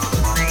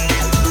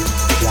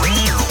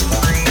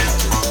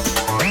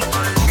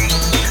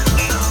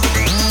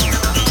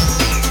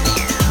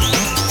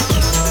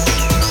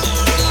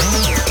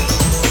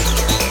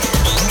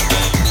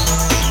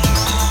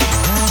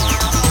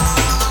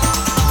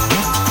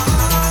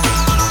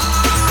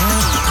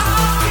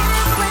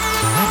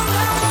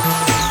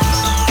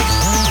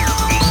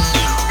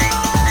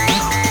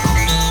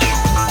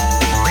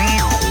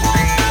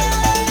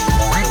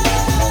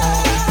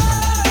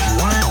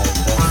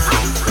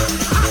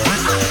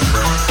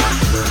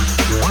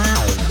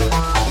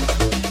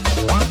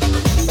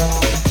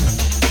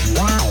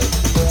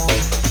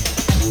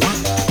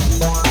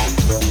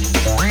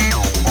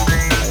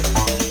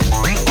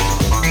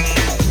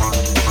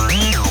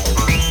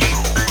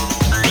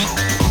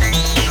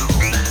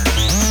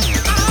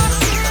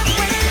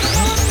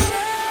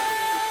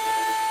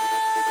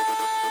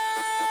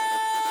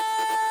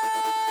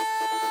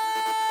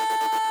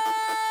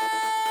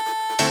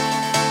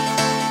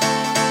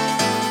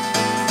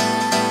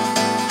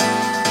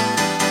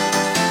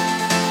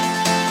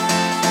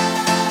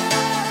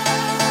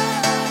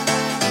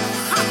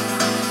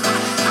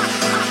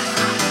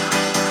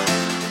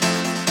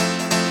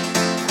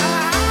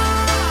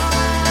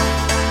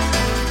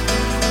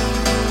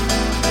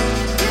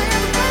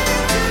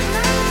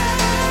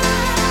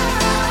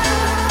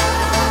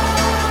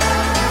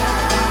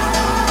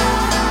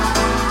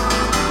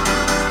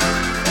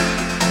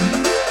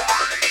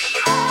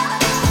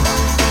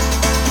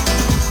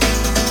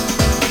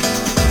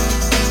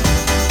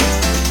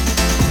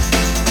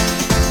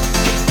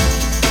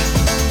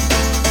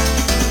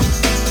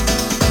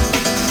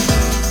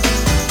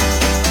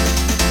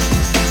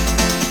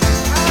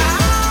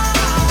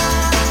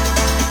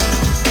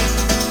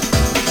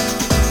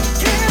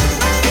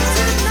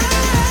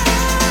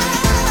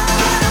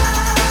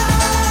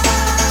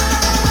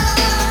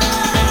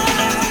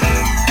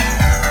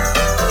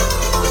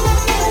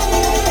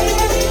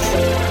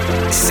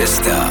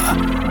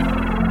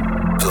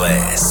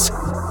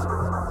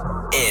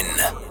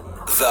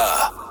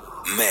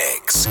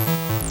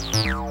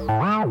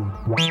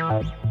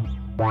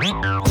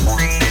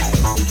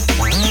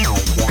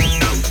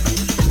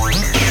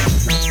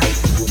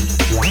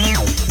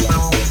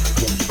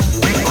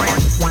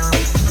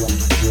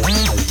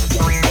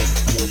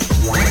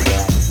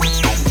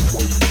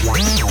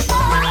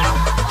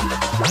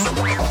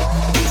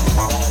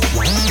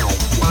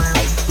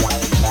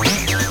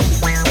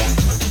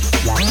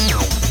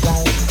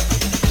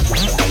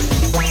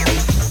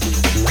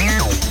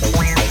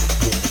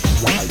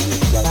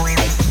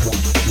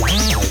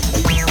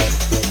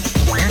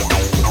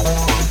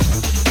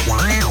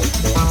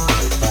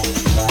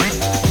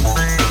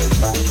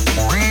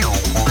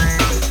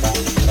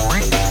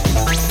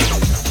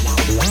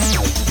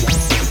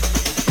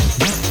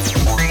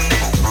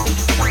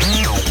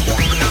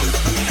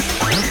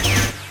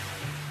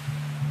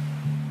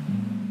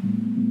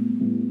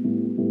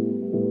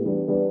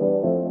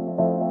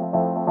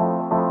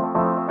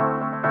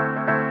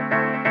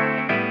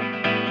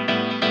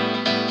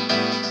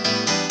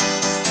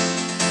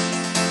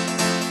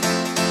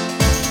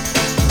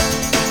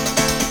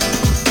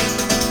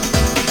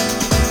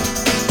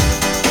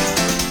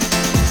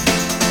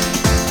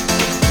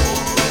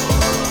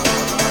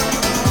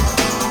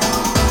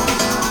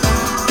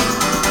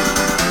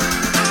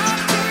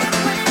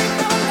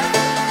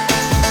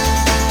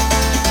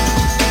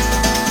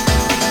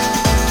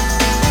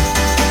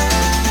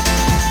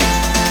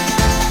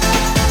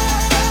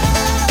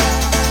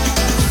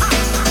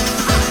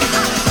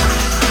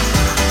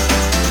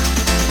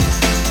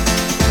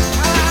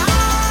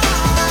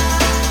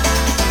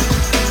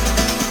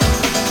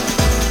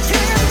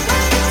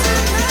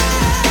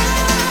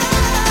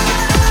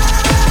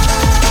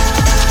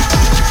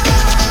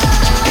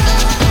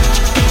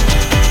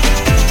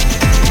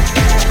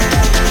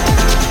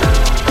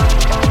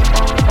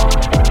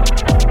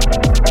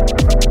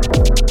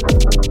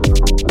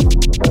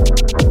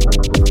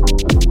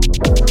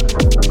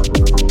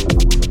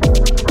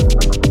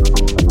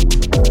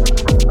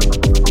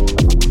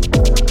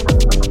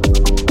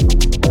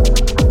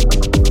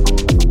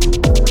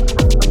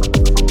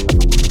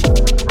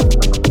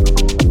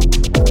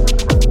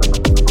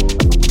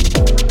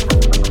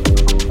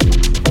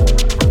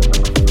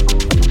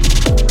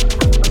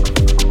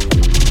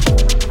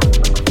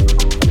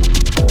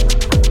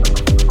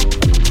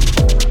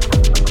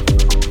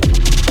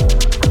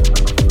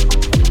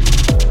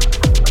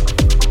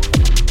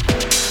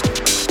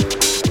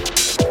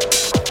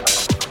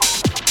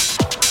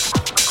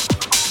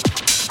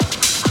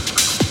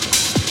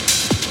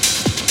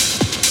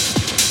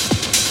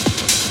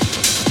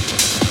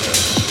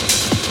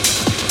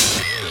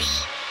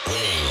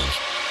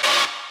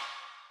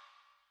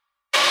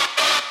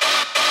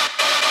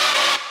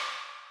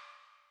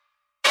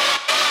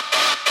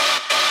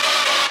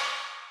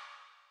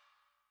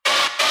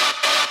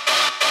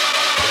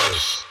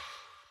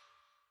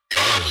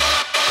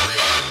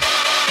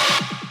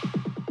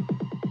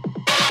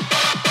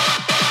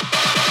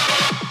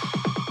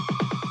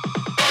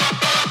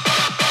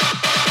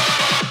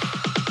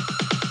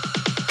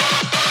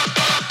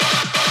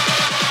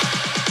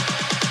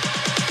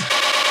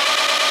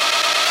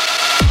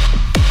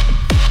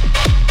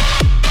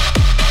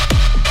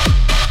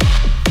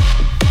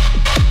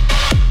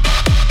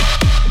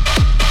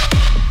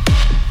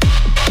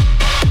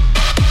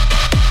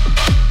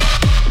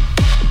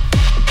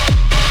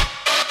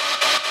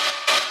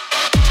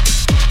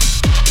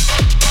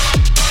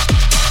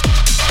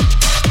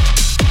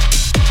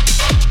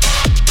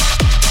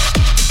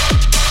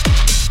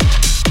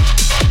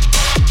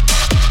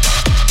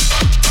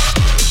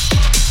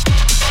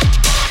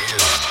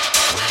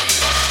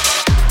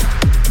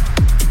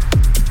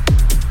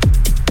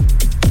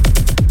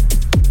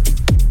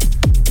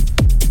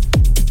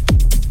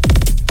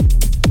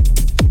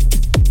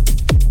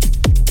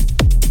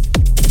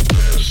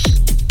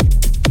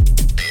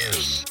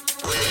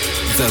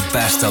 The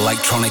best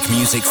electronic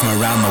music from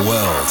around the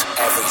world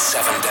every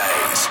 7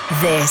 days.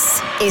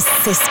 This is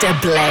Sister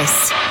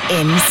Bliss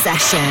in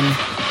session.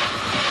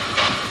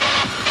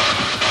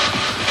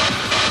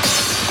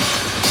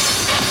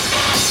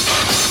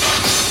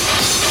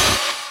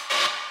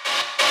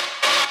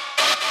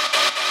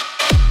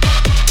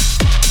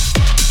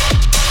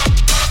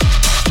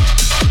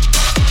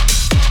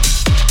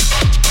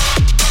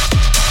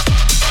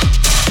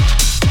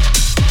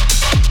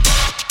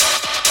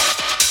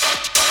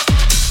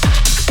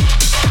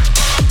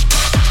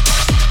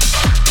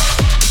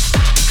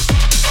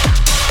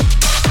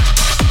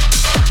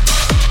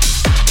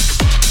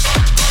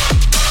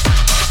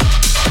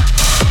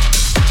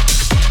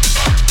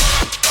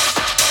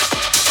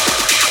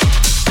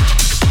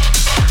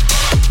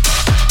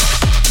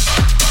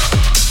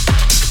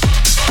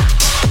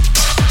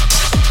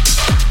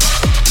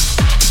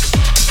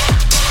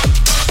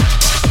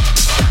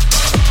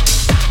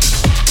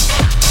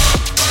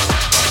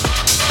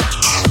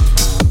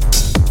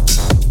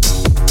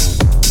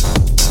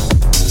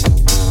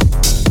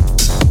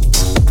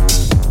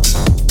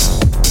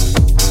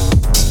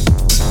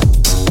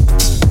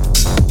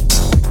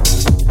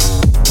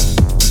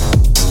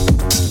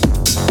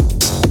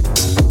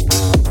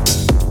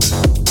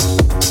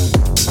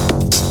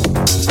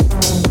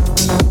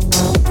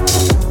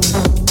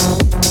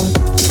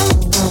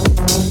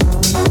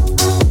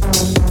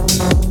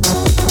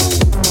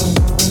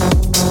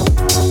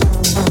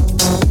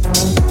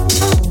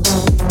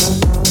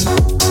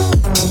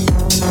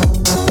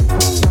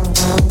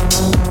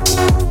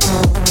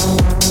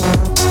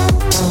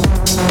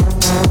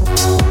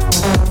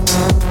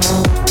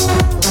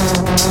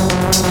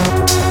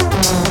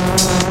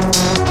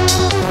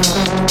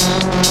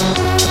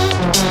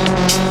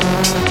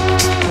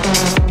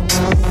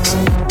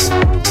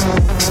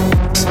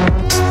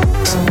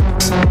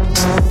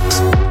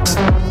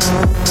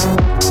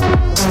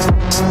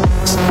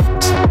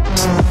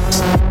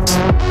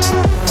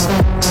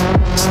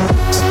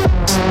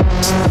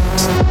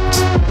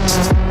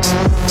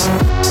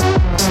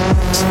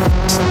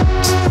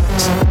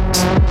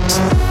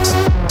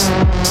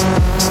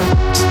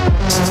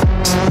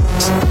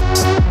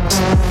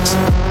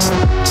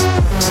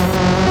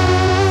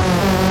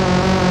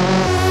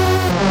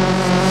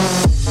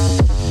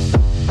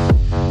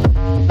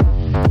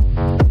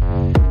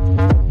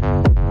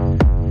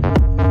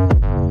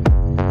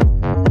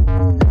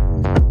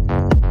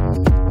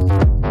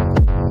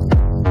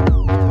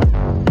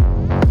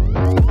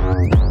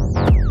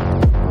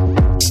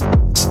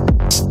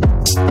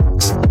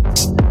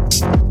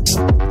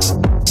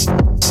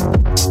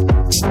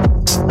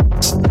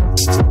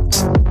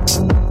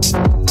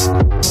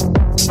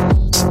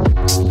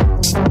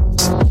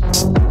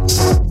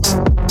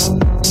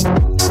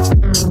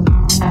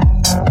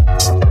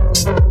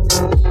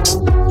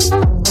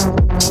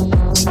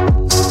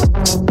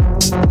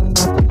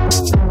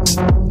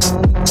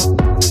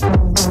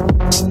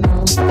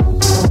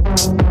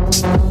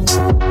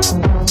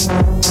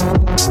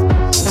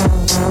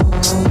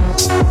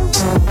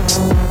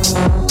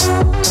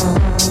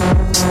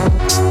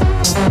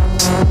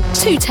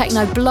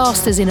 techno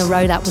blasters in a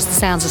row. That was the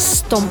sounds of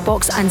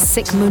Stompbox and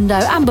Sick Mundo.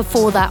 And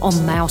before that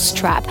on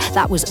Mousetrap,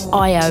 that was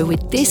IO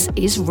with This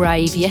Is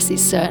Rave. Yes, it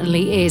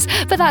certainly is.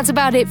 But that's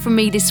about it from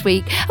me this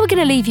week. We're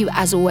going to leave you,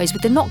 as always,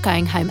 with the Not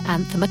Going Home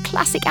anthem, a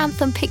classic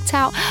anthem picked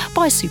out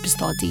by a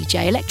superstar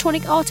DJ,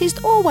 electronic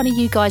artist, or one of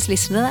you guys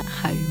listening at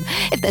home.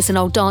 If there's an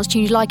old dance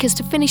tune you'd like us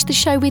to finish the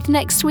show with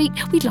next week,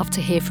 we'd love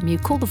to hear from you.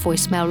 Call the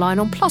voicemail line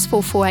on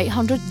 +44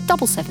 800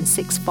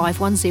 776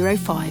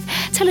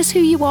 5105. Tell us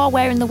who you are,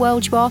 where in the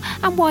world you are,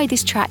 and why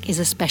this track is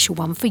a special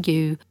one for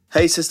you.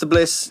 Hey Sister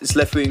Bliss, it's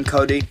Leftwing and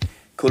Cody,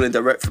 calling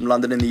direct from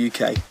London in the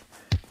UK.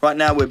 Right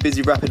now we're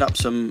busy wrapping up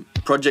some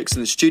projects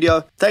in the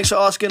studio. Thanks for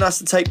asking us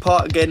to take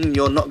part again in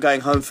your Not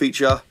Going Home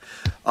feature.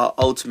 Our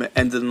ultimate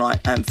end of the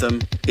night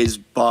anthem is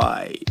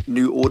by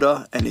New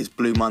Order and is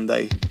Blue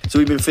Monday. So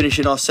we've been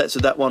finishing our sets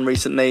with that one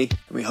recently,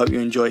 and we hope you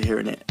enjoy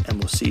hearing it, and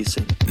we'll see you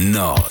soon.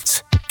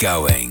 Not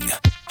Going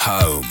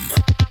Home.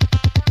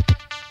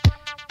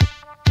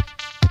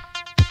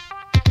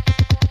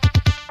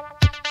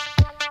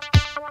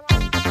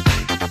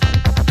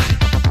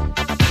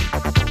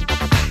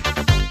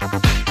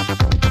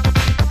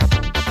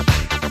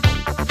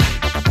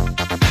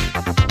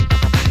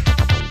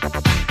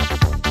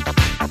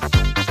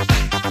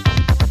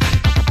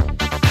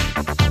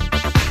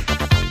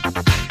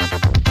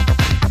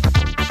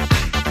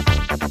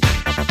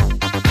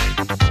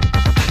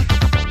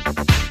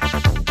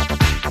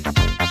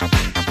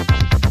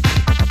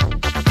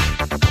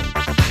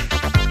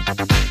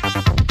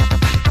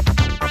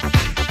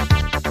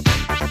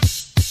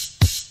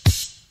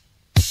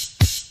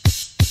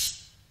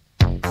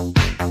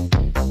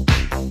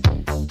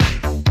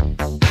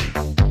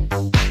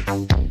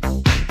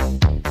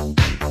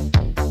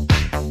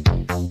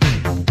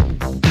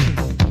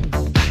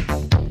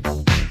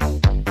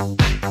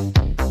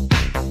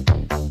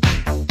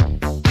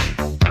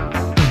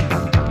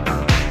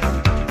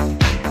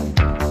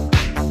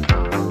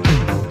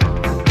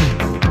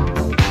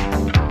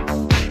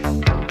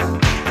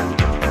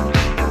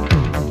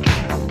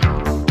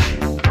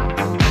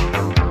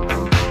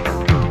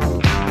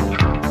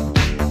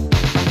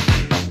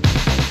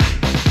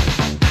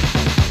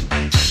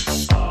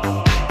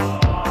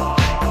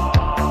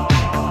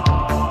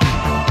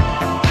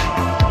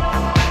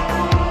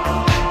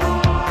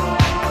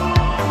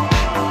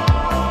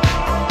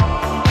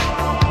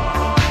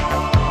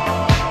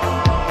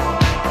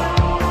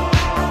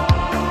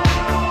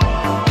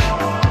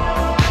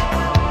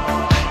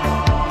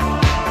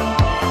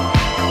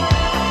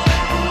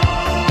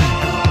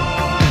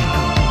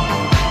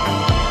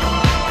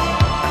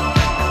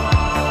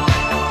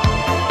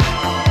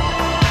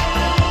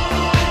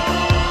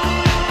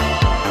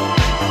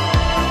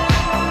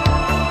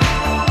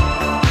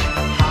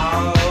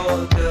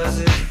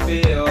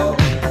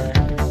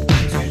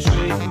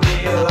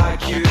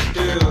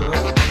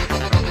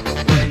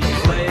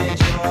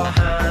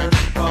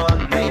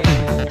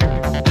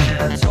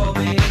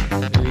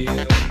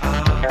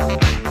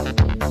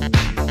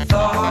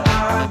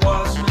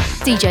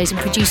 DJs and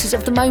producers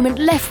of the moment,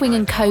 Leftwing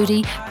and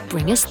Cody,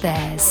 bring us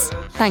theirs.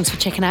 Thanks for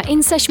checking out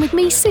In Session with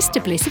me,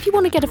 Sister Bliss. If you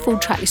want to get a full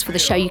tracklist for the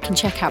show, you can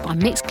check out my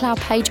Mixcloud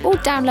page or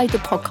download the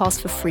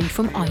podcast for free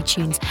from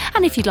iTunes.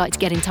 And if you'd like to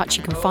get in touch,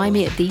 you can find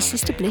me at The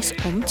Sister Bliss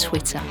on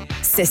Twitter.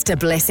 Sister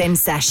Bliss In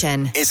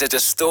Session is a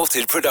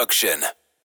Distorted production.